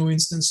 there are no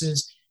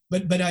instances.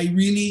 But I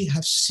really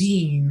have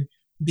seen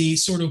the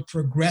sort of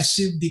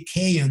progressive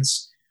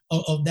decayance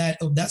of that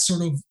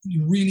sort of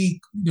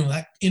really,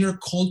 that inner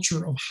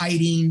culture of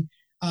hiding,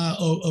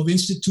 of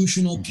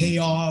institutional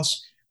chaos,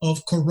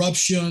 of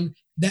corruption,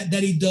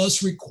 that it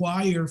does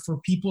require for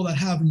people that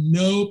have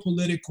no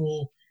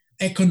political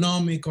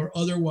economic or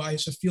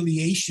otherwise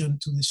affiliation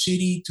to the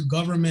city, to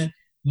government,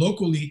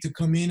 locally, to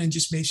come in and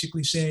just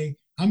basically say,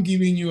 I'm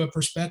giving you a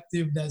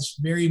perspective that's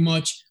very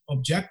much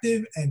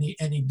objective, and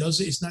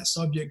it's not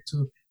subject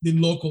to the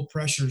local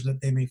pressures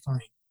that they may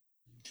find.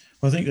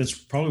 Well, I think that's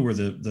probably where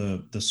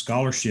the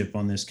scholarship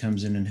on this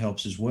comes in and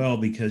helps as well,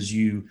 because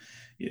you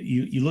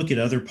look at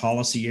other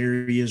policy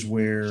areas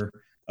where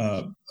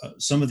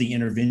some of the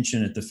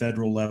intervention at the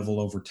federal level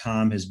over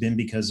time has been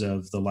because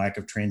of the lack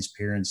of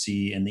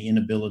transparency and the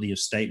inability of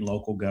state and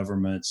local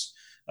governments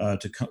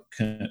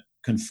to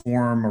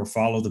conform or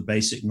follow the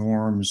basic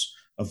norms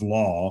of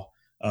law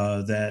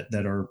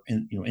that are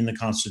in the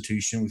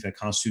Constitution. We've had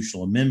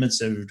constitutional amendments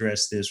that have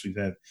addressed this. We've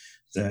had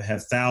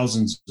have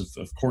thousands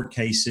of court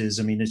cases.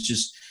 I mean, it's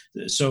just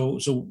so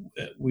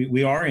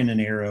we are in an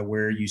era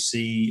where you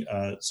see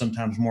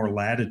sometimes more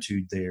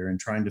latitude there in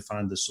trying to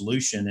find the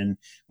solution. And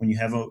when you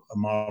have a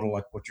model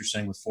like what you're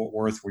saying with Fort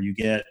Worth, where you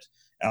get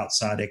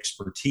outside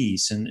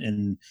expertise,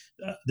 and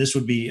this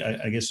would be,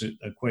 I guess,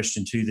 a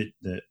question too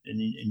that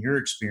in your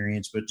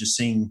experience, but just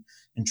seeing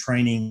and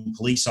training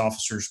police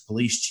officers,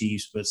 police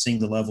chiefs, but seeing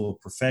the level of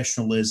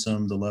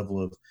professionalism, the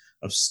level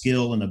of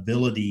skill and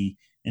ability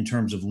in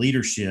terms of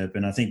leadership.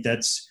 And I think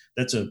that's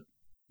a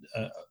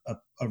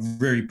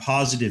very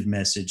positive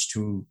message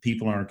to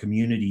people in our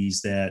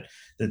communities that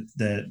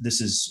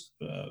this is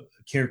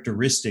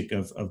characteristic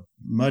of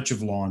much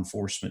of law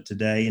enforcement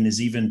today, and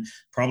is even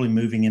probably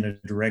moving in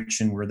a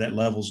direction where that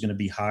level is going to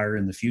be higher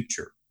in the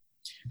future.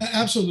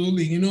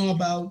 Absolutely.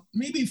 About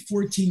maybe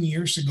 14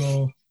 years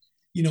ago,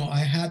 I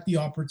had the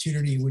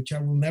opportunity, which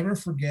I will never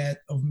forget,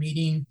 of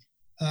meeting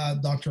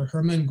Dr.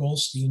 Herman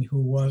Goldstein,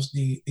 who was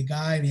the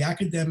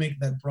academic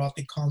that brought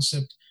the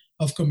concept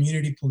of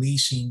community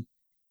policing,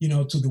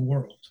 to the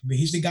world. But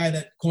he's the guy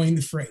that coined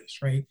the phrase,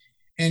 right?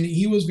 And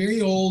he was very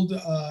old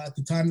at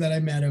the time that I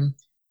met him.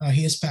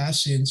 He has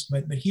passed since,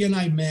 but he and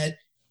I met,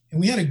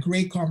 and we had a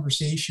great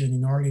conversation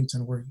in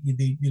Arlington, where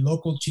the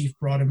local chief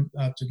brought him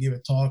to give a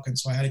talk. And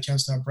so I had a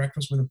chance to have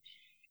breakfast with him.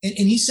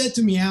 And he said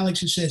to me, Alex,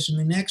 he says, in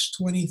the next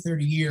 20,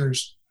 30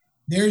 years,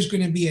 there's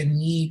going to be a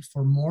need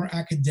for more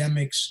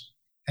academics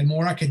and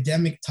more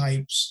academic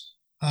types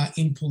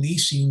in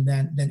policing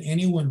than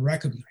anyone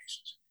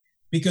recognizes.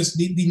 Because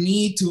the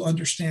need to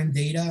understand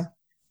data,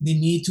 the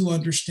need to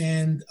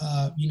understand,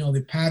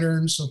 the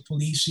patterns of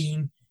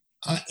policing,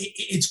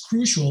 it's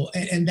crucial.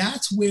 And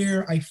that's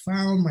where I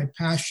found my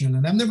passion.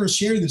 And I've never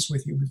shared this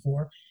with you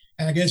before.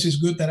 And I guess it's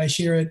good that I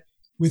share it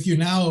with you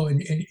now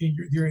and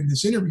during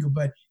this interview.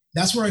 But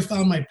that's where I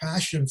found my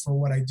passion for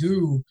what I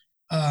do,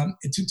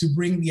 to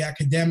bring the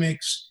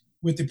academics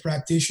with the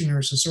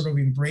practitioners and sort of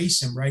embrace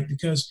them, right?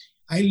 Because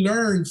I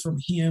learned from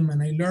him,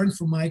 and I learned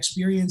from my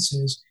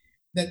experiences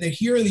that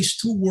here are these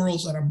two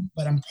worlds that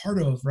I'm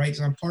part of, right?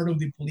 So I'm part of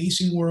the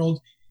policing world,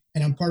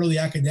 and I'm part of the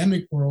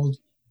academic world.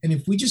 And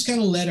if we just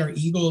kind of let our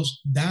egos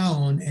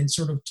down and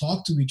sort of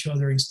talk to each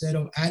other instead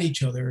of at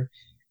each other,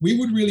 we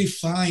would really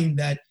find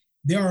that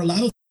there are a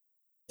lot of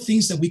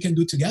things that we can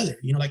do together.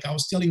 Like I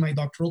was telling my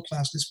doctoral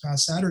class this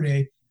past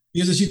Saturday,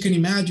 because as you can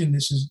imagine,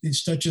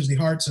 this touches the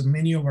hearts of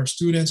many of our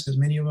students, because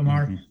many of them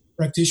are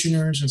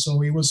practitioners. And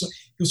so it was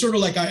sort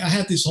of like I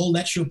had this whole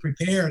lecture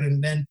prepared,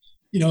 and then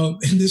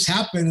and this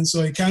happened. And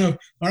so it kind of,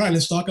 all right,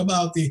 let's talk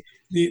about the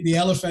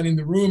elephant in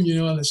the room,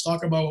 and let's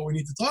talk about what we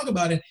need to talk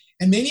about.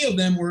 And many of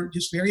them were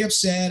just very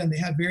upset, and they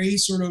had very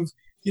sort of,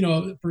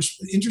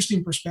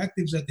 interesting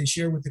perspectives that they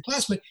shared with the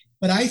class.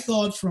 But I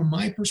thought, from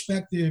my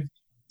perspective,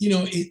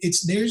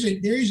 there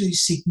is a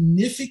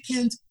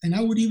significant, and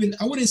I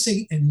wouldn't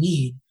say a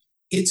need.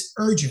 It's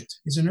urgent.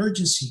 It's an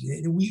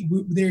urgency.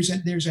 There's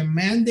a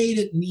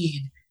mandated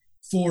need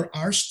for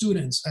our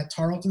students at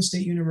Tarleton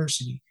State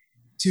University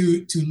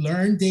to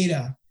learn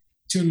data,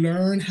 to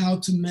learn how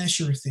to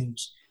measure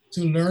things,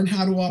 to learn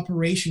how to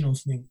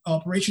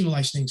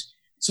operationalize things,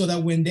 so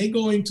that when they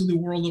go into the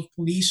world of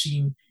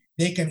policing,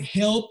 they can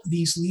help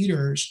these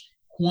leaders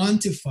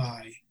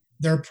quantify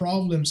their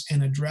problems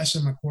and address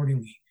them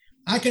accordingly.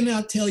 I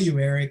cannot tell you,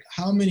 Eric,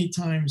 how many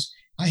times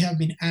I have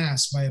been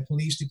asked by a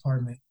police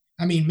department,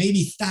 I mean,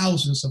 maybe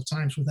thousands of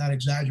times without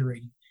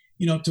exaggerating,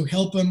 to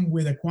help them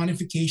with a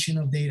quantification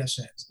of data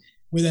sets,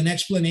 with an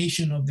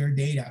explanation of their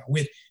data,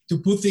 to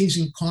put things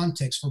in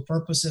context for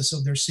purposes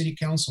of their city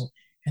council.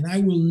 And I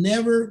will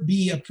never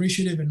be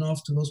appreciative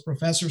enough to those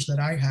professors that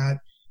I had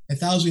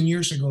 1,000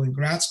 years ago in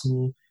grad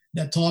school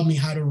that taught me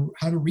how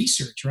to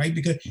research, right?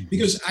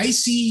 Because I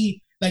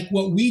see, like,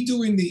 what we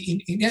do and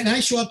I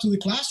show up to the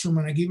classroom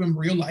and I give them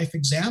real life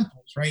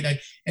examples, right? I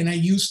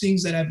use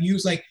things that I've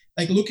used, like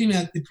looking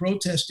at the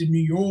protest in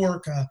New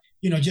York,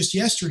 just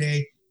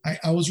yesterday,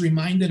 I was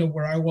reminded of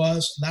where I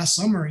was last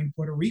summer in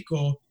Puerto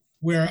Rico,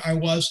 where I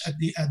was at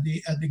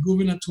the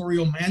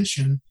gubernatorial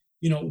mansion,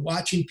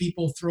 watching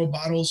people throw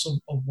bottles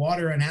of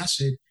water and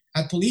acid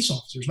at police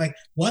officers. Like,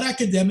 what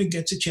academic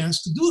gets a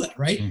chance to do that,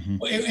 right?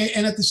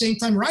 And at the same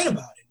time write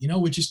about it,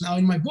 which is now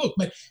in my book.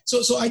 But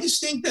so I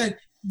just think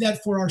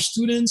that for our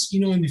students,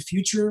 in the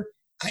future,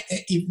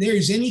 if there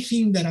is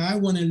anything that I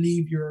want to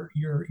leave your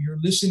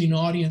listening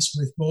audience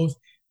with, both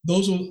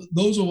those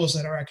of us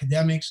that are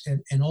academics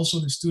and also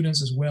the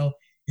students as well,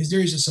 is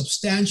there is a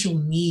substantial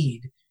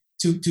need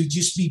to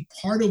just be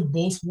part of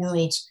both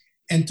worlds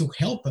and to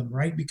help them,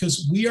 right?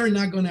 Because we are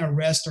not going to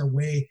arrest our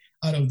way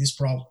out of these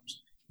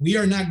problems. We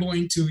are not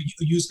going to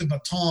use the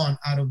baton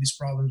out of these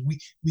problems.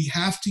 We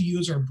have to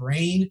use our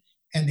brain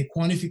and the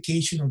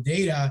quantification of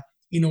data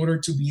in order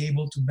to be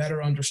able to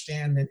better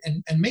understand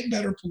and make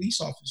better police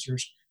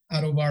officers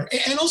out of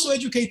and also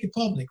educate the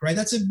public, right?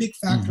 That's a big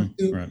factor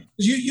too. Right.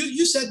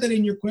 You said that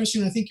in your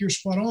question. I think you're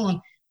spot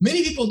on.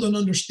 Many people don't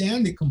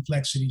understand the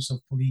complexities of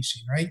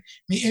policing, right?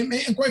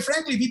 And quite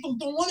frankly, people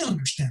don't want to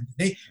understand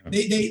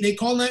it. They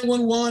call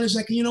 911. It's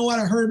like, you know what?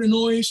 I heard a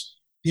noise.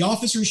 The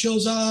officer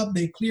shows up.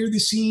 They clear the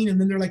scene, and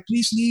then they're like,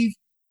 "Please leave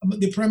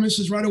the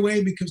premises right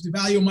away because the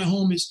value of my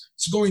home is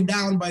going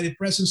down by the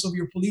presence of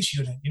your police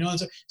unit." You know,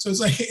 so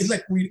it's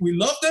like we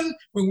love them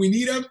when we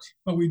need them,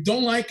 but we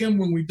don't like them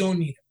when we don't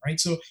need them, right?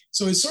 So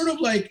it's sort of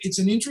like it's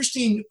an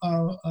interesting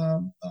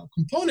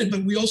component,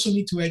 but we also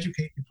need to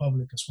educate the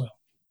public as well.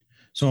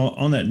 So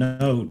on that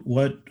note,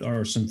 what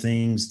are some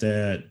things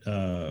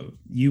that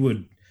you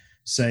would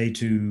say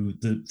to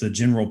the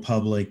general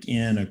public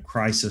in a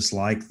crisis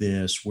like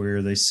this,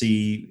 where they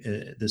see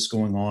this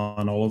going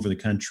on all over the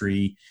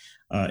country,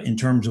 in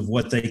terms of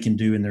what they can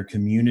do in their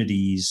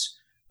communities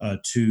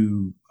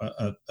to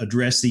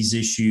address these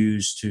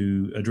issues,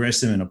 to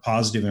address them in a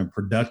positive and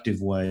productive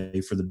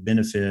way for the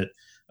benefit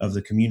of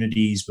the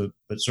communities, but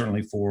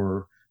certainly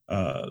for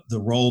the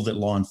role that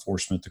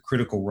the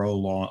critical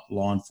role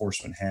law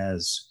enforcement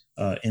has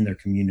in their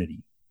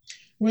community?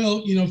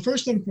 Well,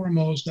 first and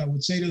foremost, I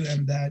would say to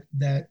them that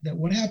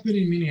what happened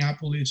in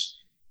Minneapolis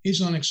is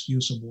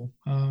unexcusable.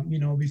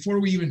 Before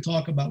we even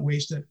talk about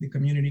ways that the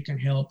community can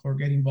help or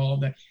get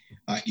involved,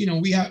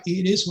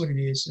 it is what it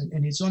is,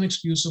 and it's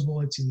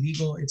unexcusable. It's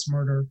illegal. It's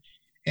murder,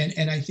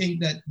 and I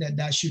think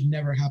that should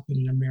never happen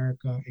in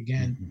America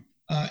again.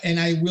 And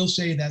I will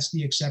say that's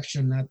the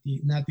exception, not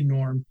the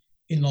norm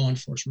in law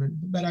enforcement.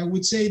 But I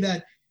would say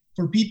that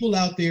for people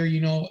out there,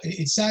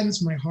 it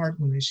saddens my heart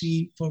when I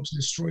see folks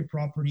destroy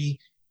property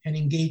and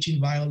engage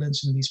in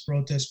violence in these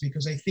protests,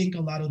 because I think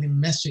a lot of the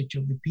message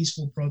of the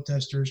peaceful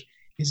protesters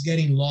is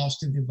getting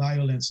lost in the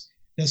violence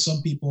that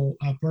some people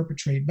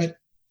perpetrate. But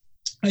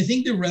I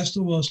think the rest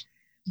of us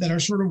that are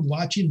sort of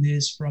watching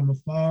this from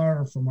afar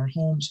or from our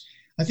homes,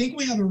 I think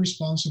we have a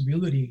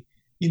responsibility.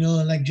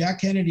 Like Jack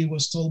Kennedy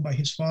was told by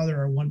his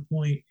father at one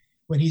point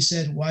when he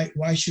said,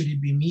 why should it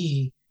be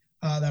me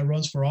that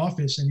runs for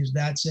office? And his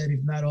dad said,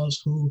 if not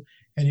us, who?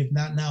 And if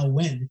not now,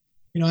 when?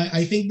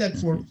 I think that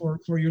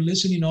for your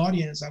listening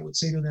audience, I would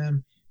say to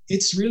them,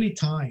 it's really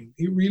time.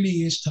 It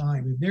really is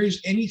time. If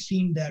there's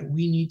anything that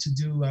we need to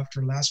do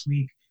after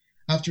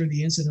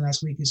the incident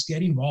last week, is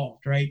get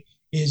involved, right?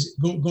 Is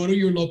go to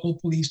your local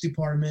police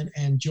department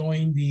and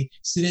join the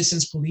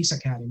Citizens Police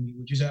Academy,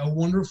 which is a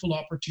wonderful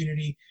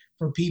opportunity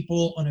for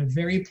people on a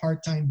very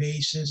part-time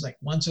basis, like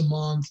once a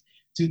month,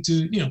 to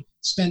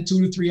spend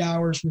 2 to 3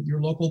 hours with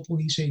your local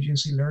police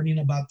agency, learning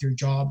about their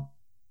job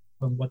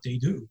and what they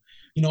do.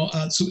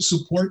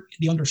 Support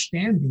the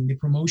understanding, the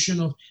promotion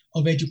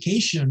of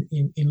education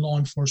in law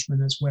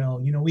enforcement as well.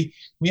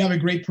 We have a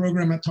great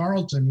program at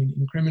Tarleton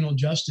in criminal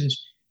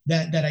justice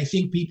that I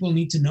think people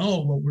need to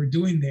know what we're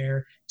doing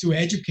there to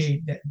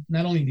educate that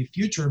not only the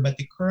future, but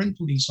the current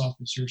police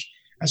officers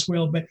as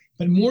well. But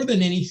more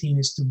than anything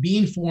is to be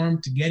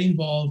informed, to get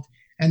involved,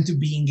 and to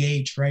be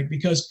engaged, right?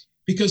 Because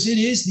it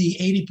is the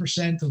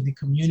 80% of the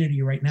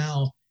community right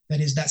now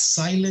that is that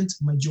silent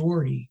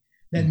majority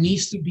that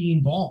needs to be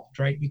involved,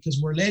 right?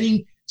 Because we're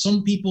letting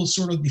some people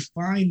sort of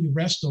define the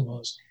rest of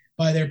us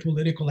by their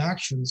political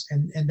actions,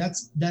 and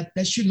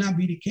that should not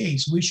be the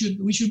case. We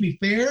should be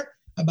fair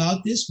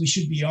about this. We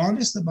should be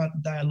honest about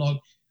the dialogue,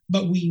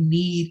 but we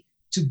need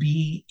to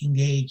be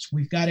engaged.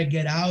 We've got to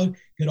get out,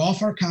 get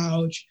off our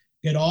couch,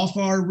 get off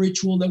our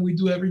ritual that we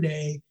do every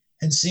day,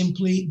 and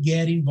simply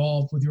get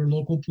involved with your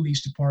local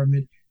police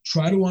department.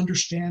 Try to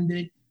understand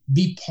it,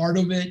 be part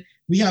of it.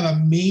 We have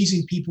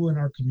amazing people in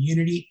our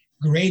community,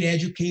 great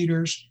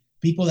educators,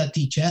 people that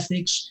teach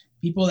ethics,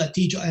 people that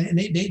teach, and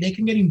they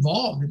can get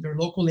involved in their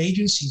local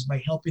agencies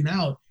by helping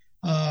out.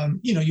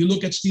 You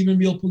look at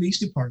Stephenville Police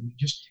Department,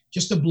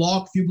 just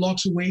a few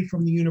blocks away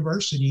from the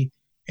university,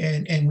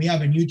 and we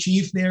have a new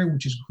chief there,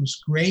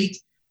 who's great.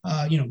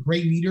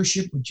 Great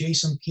leadership with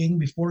Jason King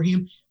before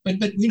him. But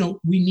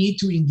we need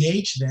to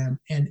engage them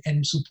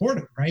and support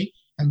them, right?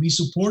 And be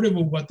supportive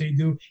of what they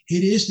do.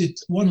 It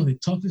is one of the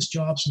toughest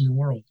jobs in the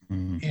world.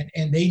 Mm-hmm.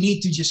 And they need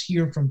to just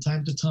hear from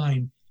time to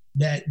time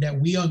that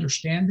we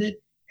understand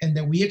it and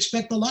that we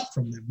expect a lot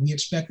from them. We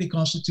expect the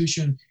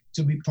Constitution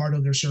to be part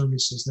of their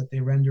services that they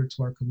render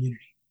to our community.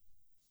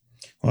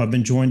 Well, I've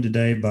been joined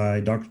today by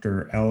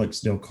Dr.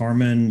 Alex Del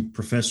Carmen,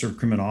 Professor of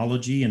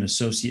Criminology and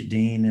Associate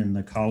Dean in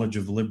the College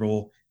of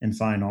Liberal and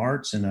Fine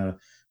Arts, and a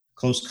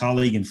close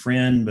colleague and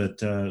friend, but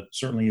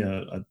certainly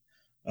a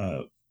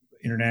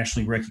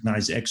internationally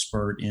recognized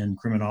expert in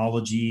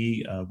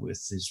criminology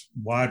with his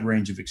wide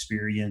range of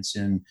experience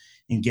in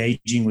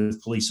engaging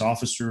with police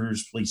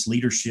officers, police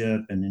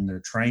leadership, and in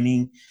their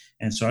training.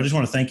 And so I just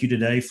want to thank you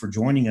today for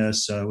joining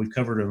us. We've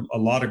covered a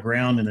lot of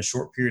ground in a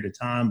short period of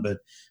time, but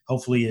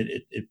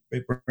hopefully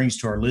it brings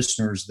to our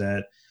listeners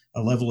that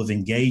a level of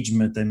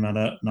engagement they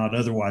might not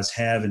otherwise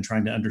have in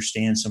trying to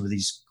understand some of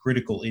these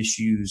critical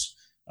issues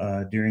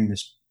during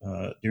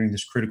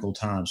this critical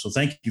time. So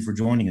thank you for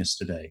joining us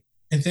today.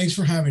 And thanks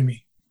for having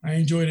me. I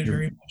enjoyed it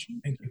very much.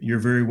 Thank you. You're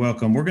very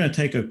welcome. We're going to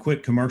take a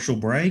quick commercial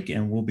break,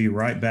 and we'll be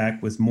right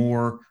back with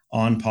more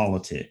On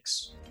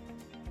Politics.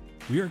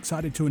 We are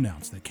excited to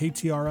announce that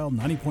KTRL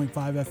 90.5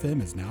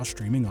 FM is now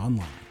streaming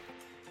online.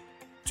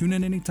 Tune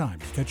in anytime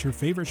to catch your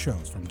favorite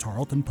shows from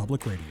Tarleton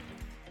Public Radio.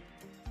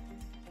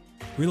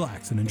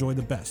 Relax and enjoy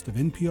the best of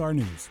NPR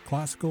News,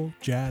 classical,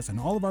 jazz, and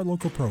all of our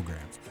local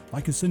programs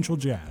like Essential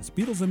Jazz,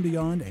 Beatles and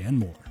Beyond, and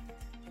more.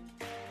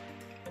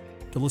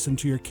 To listen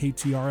to your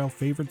KTRL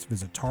favorites,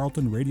 visit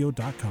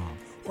tarletonradio.com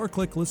or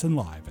click Listen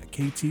Live at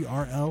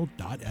ktrl.fm.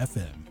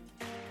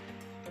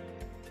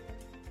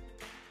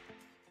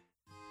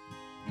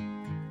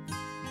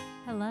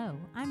 Hello,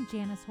 I'm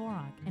Janice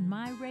Horrock, and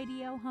my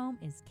radio home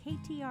is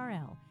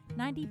KTRL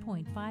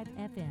 90.5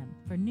 FM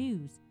for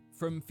news.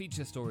 From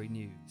Feature Story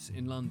News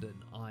in London,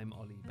 I'm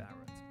Ollie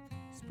Barrett.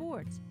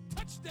 Sports.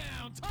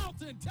 Touchdown,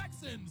 Tarleton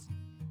Texans!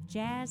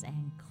 Jazz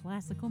and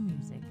classical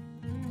music.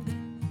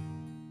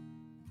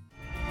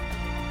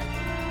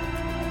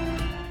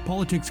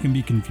 Politics can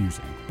be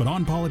confusing, but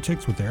On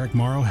Politics with Eric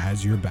Morrow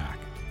has your back.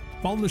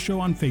 Follow the show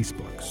on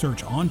Facebook.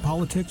 Search On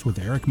Politics with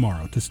Eric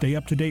Morrow to stay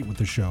up to date with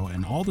the show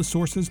and all the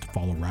sources to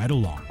follow right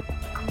along.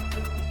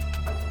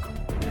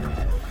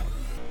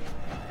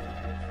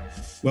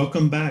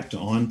 Welcome back to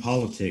On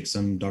Politics.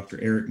 I'm Dr.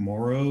 Eric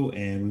Morrow,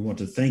 and we want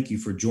to thank you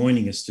for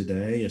joining us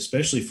today,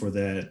 especially for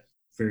that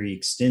very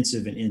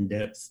extensive and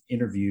in-depth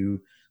interview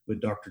with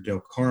Dr.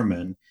 Del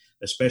Carmen,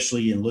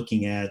 especially in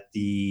looking at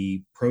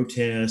the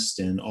protest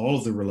and all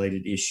of the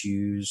related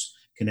issues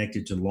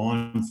connected to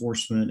law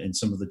enforcement and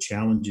some of the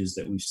challenges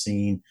that we've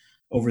seen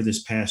over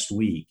this past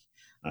week.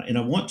 And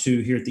I want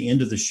to, here at the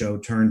end of the show,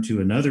 turn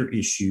to another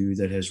issue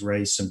that has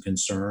raised some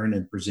concern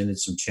and presented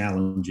some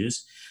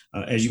challenges.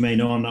 As you may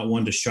know, I'm not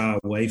one to shy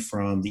away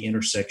from the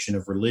intersection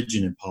of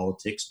religion and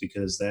politics,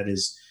 because that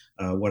is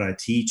what I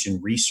teach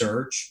and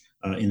research,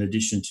 in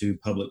addition to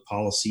public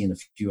policy and a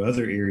few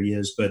other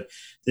areas. But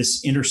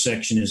this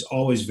intersection is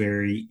always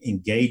very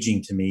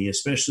engaging to me,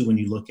 especially when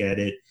you look at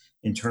it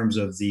in terms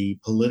of the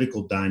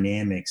political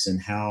dynamics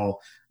and how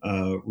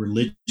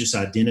religious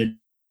identity,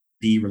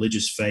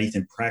 religious faith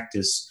and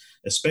practice,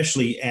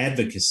 especially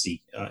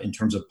advocacy in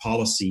terms of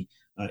policy,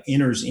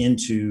 enters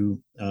into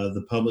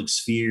the public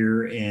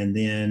sphere and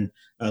then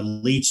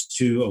leads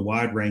to a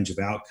wide range of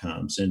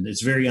outcomes. And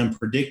it's very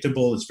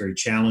unpredictable, it's very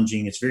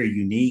challenging, it's very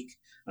unique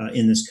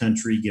in this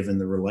country, given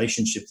the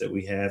relationship that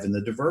we have and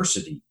the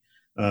diversity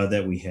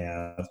that we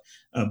have.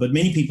 But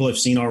many people have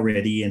seen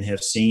already and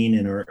have seen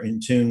and are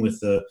in tune with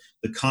the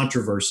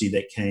controversy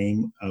that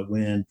came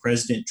when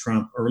President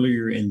Trump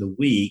earlier in the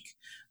week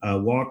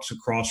walked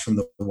across from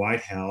the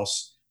White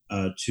House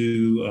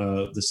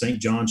to the St.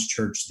 John's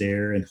Church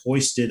there and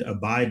hoisted a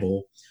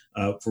Bible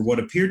for what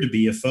appeared to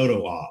be a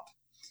photo op.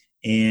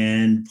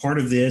 And part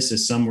of this,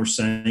 as some were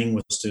saying,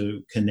 was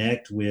to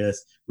connect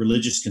with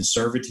religious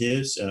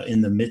conservatives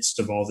in the midst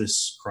of all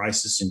this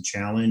crisis and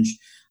challenge,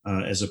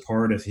 as a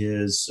part of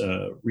his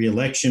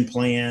reelection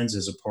plans,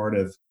 as a part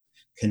of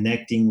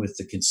connecting with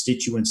the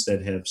constituents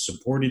that have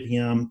supported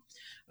him.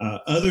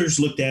 Others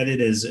looked at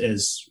it as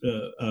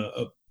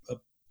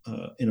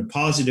in a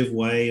positive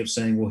way of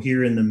saying, well,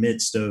 here in the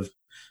midst of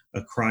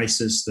a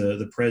crisis,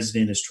 the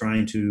president is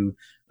trying to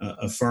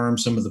affirm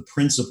some of the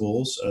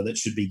principles that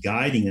should be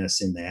guiding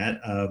us in that.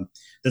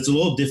 That's a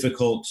little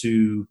difficult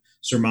to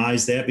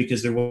surmise that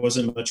because there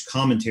wasn't much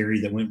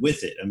commentary that went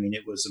with it. I mean,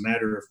 it was a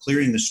matter of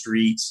clearing the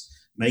streets,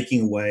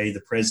 making a way,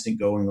 the president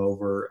going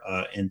over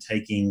and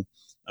taking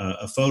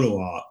a photo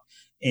op.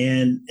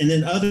 And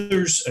then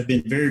others have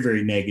been very,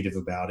 very negative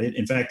about it.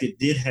 In fact, it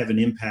did have an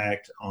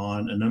impact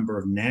on a number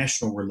of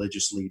national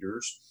religious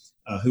leaders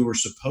who were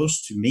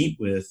supposed to meet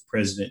with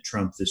President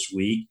Trump this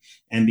week.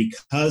 And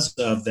because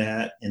of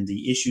that and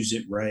the issues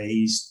it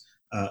raised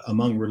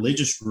among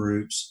religious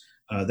groups,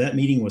 that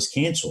meeting was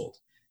canceled.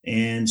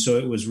 And so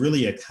it was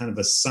really a kind of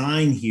a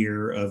sign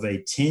here of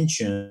a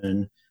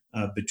tension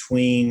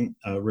between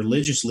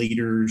religious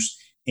leaders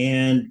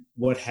and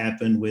what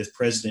happened with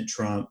President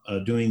Trump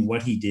doing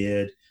what he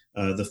did,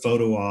 the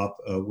photo op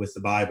with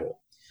the Bible.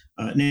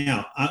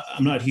 Now,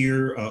 I'm not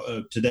here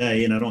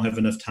today, and I don't have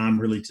enough time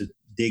really to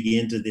dig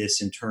into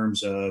this in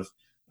terms of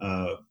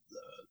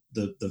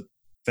the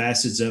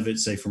facets of it,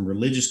 say from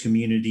religious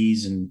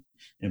communities and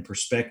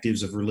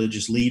perspectives of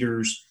religious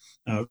leaders.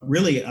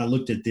 Really, I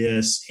looked at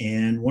this,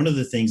 and one of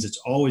the things that's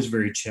always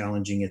very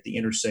challenging at the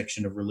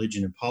intersection of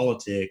religion and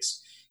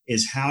politics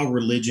is how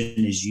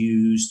religion is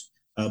used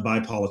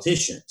by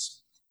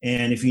politicians.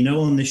 And if you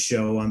know on this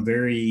show, I'm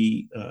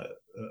very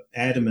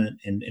adamant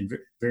and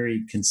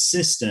very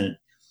consistent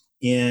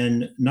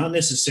in not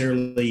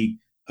necessarily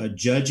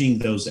judging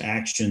those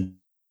actions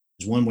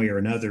one way or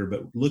another,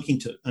 but looking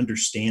to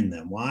understand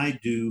them. Why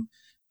do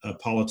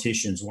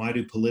politicians, why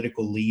do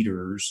political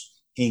leaders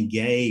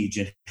engage,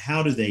 and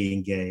how do they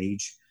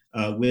engage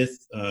with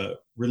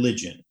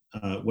religion,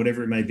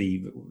 whatever it may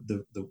be,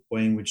 the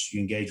way in which you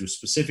engage with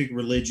specific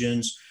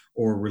religions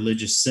or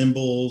religious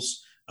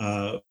symbols,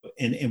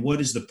 and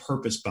what is the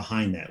purpose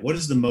behind that? What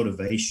is the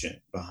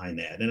motivation behind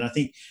that? And I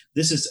think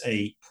this is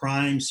a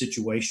prime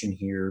situation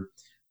here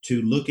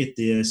to look at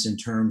this in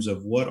terms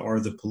of what are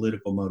the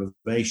political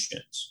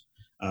motivations.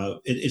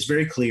 It's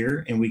very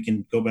clear, and we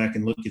can go back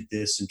and look at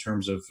this in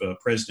terms of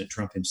President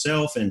Trump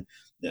himself, and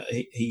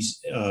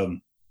he's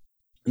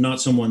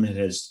not someone that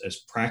has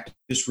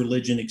practiced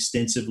religion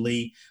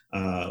extensively.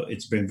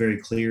 It's been very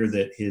clear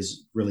that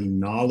his really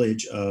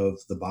knowledge of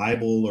the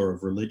Bible or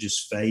of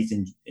religious faith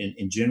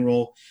in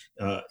general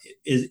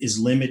is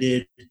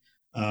limited.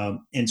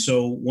 And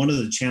so one of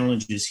the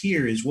challenges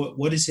here is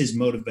what is his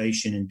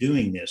motivation in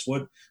doing this?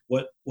 What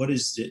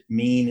does it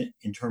mean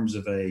in terms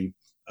of a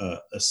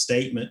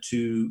statement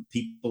to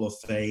people of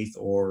faith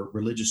or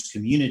religious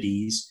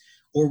communities,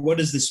 or what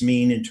does this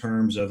mean in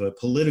terms of a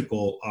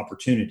political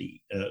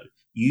opportunity,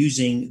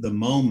 using the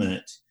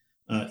moment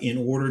in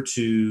order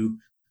to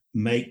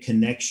make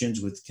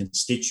connections with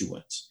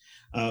constituents?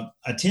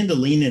 I tend to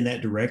lean in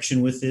that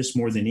direction with this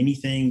more than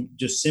anything,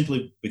 just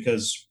simply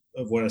because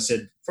of what I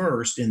said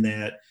first, in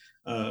that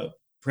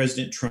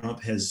President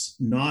Trump has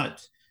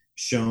not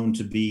shown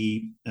to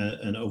be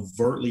an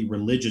overtly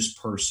religious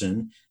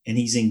person, and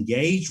he's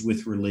engaged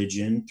with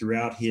religion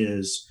throughout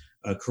his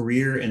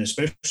career, and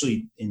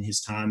especially in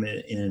his time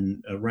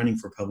in running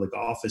for public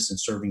office and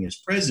serving as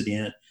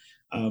president,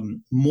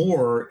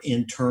 more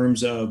in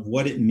terms of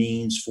what it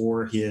means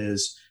for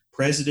his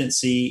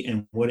presidency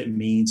and what it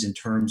means in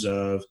terms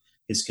of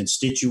his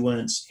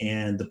constituents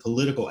and the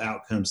political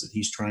outcomes that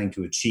he's trying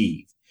to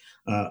achieve.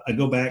 I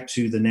go back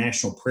to the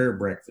National Prayer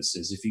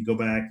Breakfasts. If you go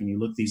back and you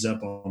look these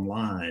up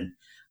online,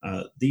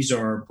 these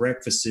are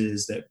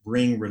breakfasts that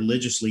bring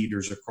religious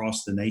leaders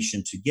across the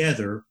nation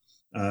together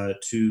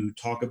to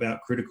talk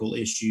about critical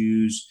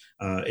issues.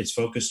 It's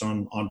focused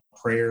on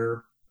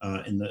prayer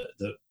and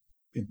the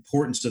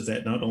importance of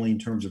that, not only in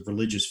terms of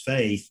religious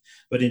faith,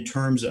 but in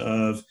terms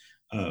of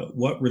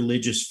what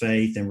religious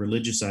faith and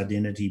religious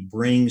identity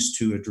brings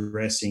to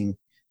addressing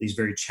these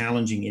very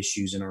challenging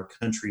issues in our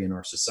country and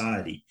our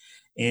society.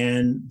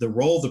 And the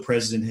role the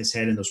president has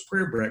had in those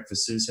prayer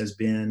breakfasts has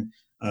been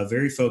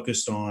very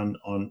focused on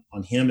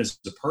him as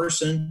a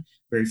person,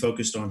 very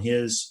focused on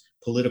his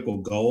political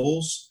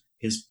goals,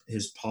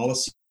 his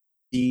policy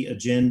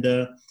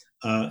agenda,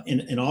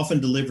 and often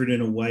delivered in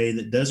a way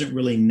that doesn't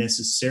really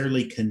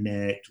necessarily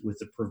connect with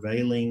the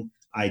prevailing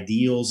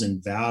ideals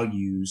and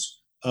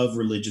values of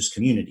religious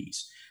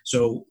communities.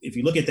 So if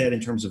you look at that in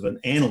terms of an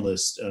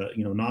analyst,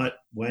 not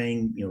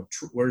weighing,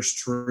 where's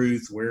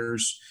truth,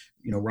 where's,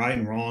 right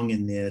and wrong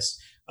in this,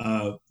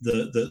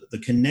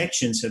 the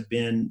connections have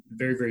been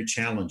very, very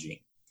challenging.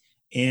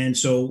 And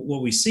so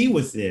what we see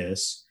with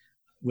this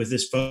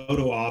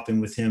photo op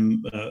and with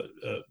him,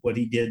 what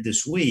he did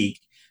this week,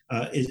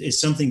 is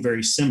something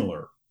very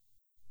similar.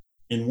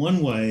 In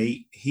one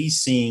way, he's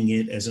seeing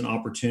it as an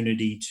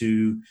opportunity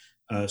to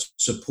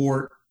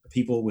support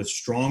people with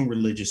strong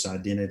religious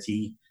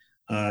identity,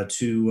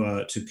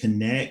 to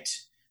connect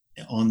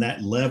on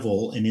that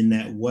level and in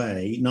that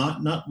way,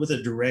 not with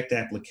a direct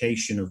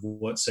application of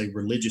what, say,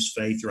 religious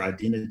faith or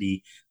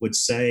identity would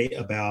say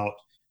about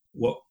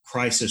what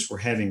crisis we're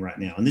having right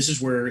now. And this is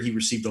where he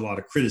received a lot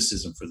of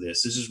criticism for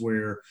this. This is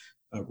where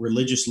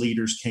religious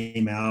leaders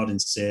came out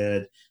and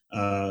said,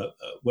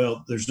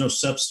 well, there's no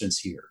substance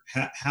here.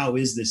 How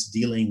is this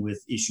dealing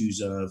with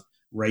issues of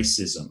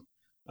racism,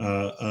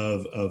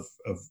 of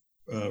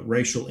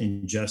racial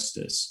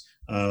injustice,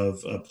 of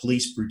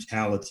police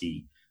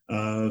brutality,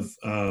 of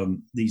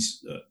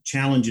these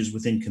challenges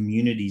within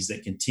communities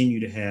that continue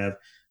to have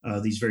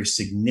these very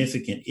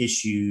significant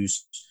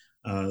issues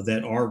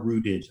that are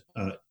rooted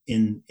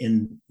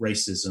in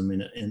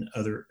racism and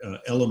other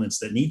elements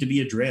that need to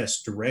be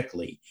addressed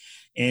directly.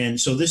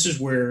 And so this is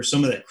where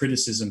some of that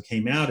criticism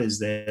came out, is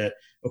that,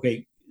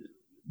 okay,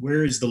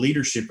 where is the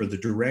leadership or the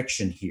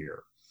direction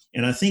here?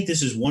 And I think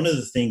this is one of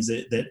the things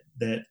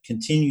that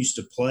continues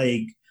to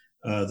plague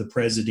the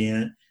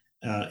president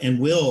and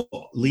will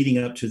leading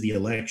up to the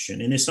election.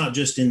 And it's not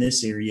just in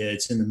this area,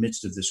 it's in the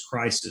midst of this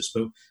crisis,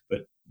 but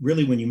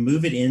really when you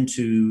move it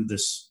into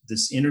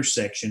this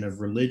intersection of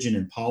religion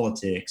and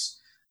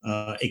politics,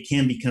 it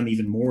can become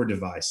even more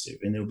divisive.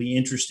 And it'll be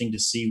interesting to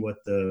see what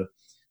the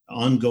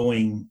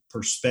ongoing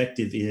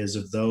perspective is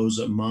of those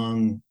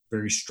among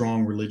very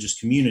strong religious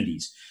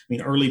communities. I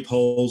mean, early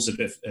polls that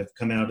have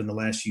come out in the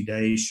last few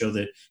days show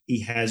that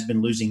he has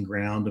been losing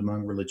ground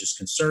among religious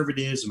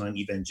conservatives, among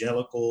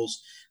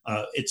evangelicals.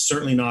 It's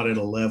certainly not at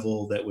a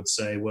level that would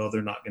say, well,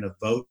 they're not going to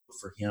vote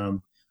for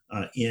him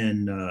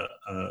in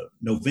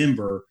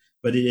November,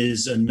 but it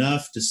is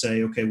enough to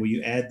say, okay, well,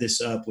 you add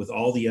this up with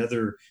all the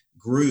other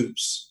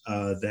groups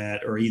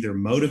that are either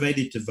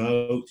motivated to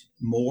vote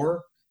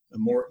more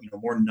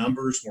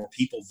numbers, more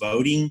people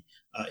voting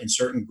in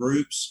certain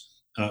groups,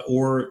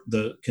 or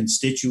the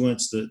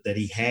constituents that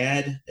he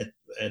had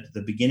at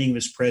the beginning of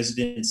his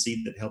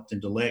presidency that helped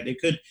him to elect.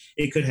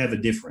 It could have a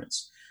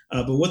difference.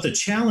 But what the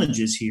challenge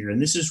is here,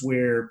 and this is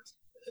where,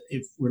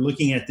 if we're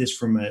looking at this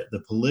from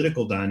the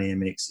political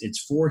dynamics,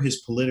 it's for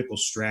his political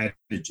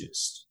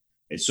strategist.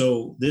 And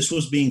so this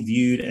was being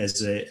viewed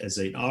as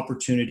an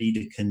opportunity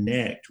to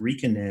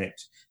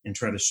reconnect, and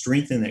try to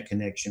strengthen that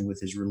connection with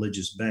his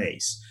religious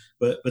base.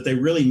 But they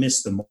really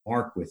missed the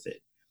mark with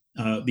it,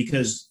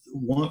 because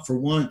for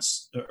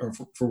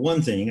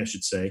one thing, I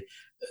should say,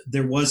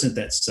 there wasn't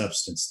that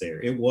substance there.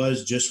 It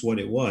was just what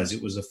it was.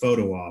 It was a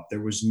photo op.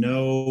 There was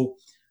no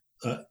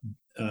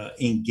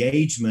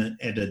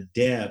engagement at a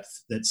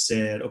depth that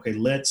said, okay,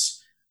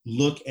 let's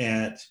look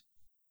at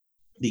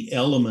the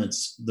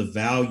elements, the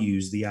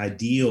values, the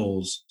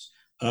ideals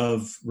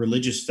of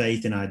religious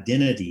faith and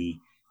identity,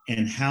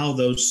 and how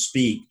those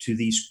speak to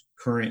these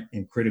current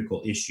and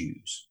critical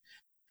issues.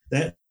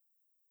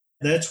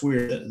 That's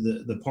where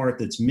the part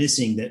that's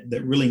missing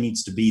that really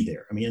needs to be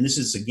there. I mean, and this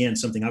is, again,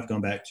 something I've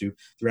gone back to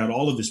throughout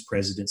all of his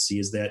presidency,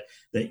 is that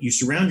you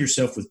surround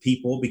yourself with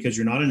people, because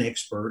you're not an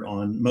expert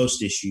on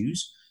most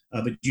issues,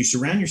 but you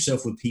surround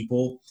yourself with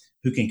people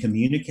who can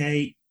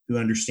communicate, who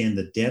understand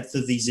the depth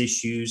of these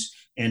issues,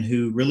 and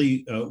who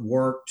really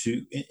work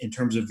in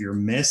terms of your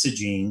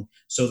messaging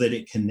so that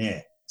it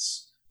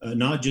connects,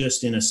 not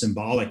just in a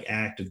symbolic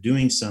act of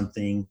doing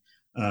something,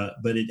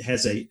 but it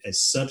has a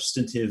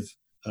substantive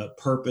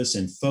purpose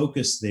and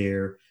focus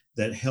there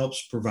that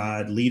helps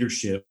provide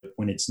leadership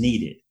when it's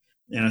needed.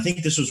 And I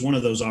think this was one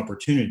of those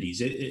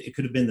opportunities. It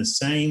could have been the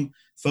same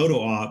photo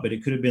op, but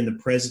it could have been the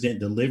president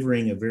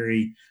delivering a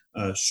very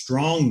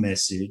strong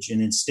message,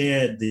 and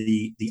instead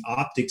the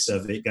optics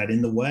of it got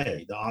in the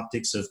way. The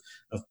optics of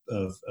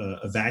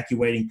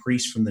evacuating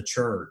priests from the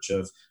church,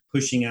 of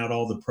pushing out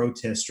all the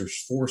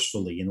protesters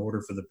forcefully in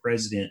order for the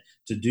president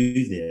to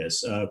do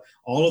this.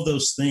 All of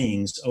those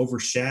things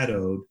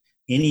overshadowed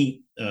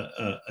any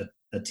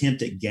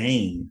attempt at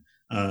gain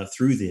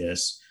through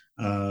this.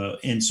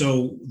 And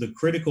so the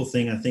critical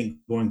thing, I think,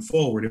 going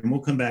forward, and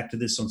we'll come back to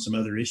this on some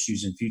other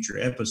issues in future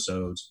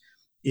episodes,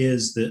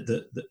 is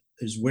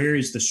where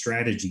is the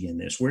strategy in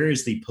this? Where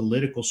is the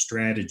political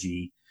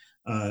strategy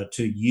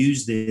to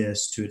use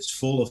this to its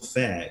full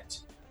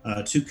effect,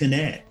 to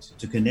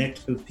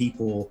connect with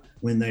people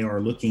when they are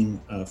looking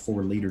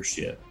for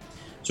leadership?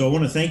 So I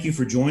want to thank you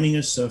for joining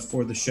us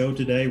for the show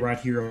today, right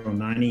here on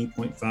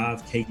 90.5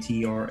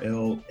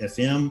 KTRL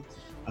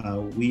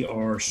FM. We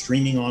are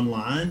streaming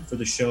online for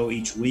the show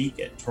each week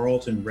at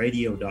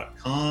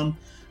tarletonradio.com.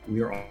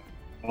 We are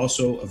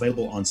also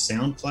available on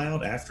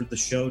SoundCloud after the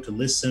show to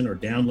listen or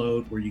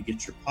download where you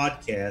get your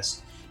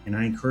podcast. And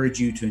I encourage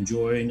you to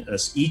join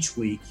us each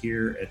week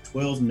here at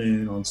 12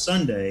 noon on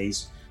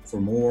Sundays for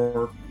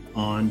more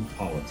On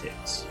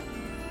Politics.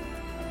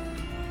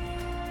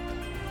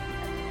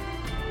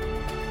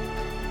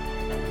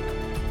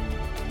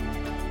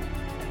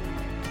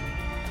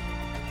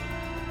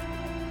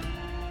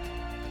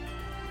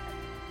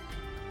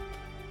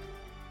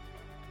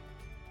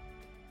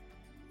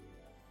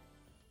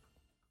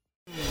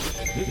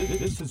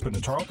 This has been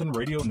a Tarleton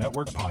Radio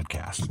Network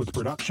podcast with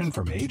production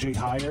from AJ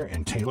Heyer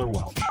and Taylor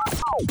Welch.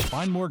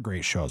 Find more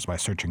great shows by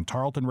searching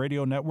Tarleton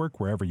Radio Network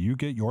wherever you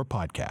get your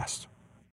podcasts.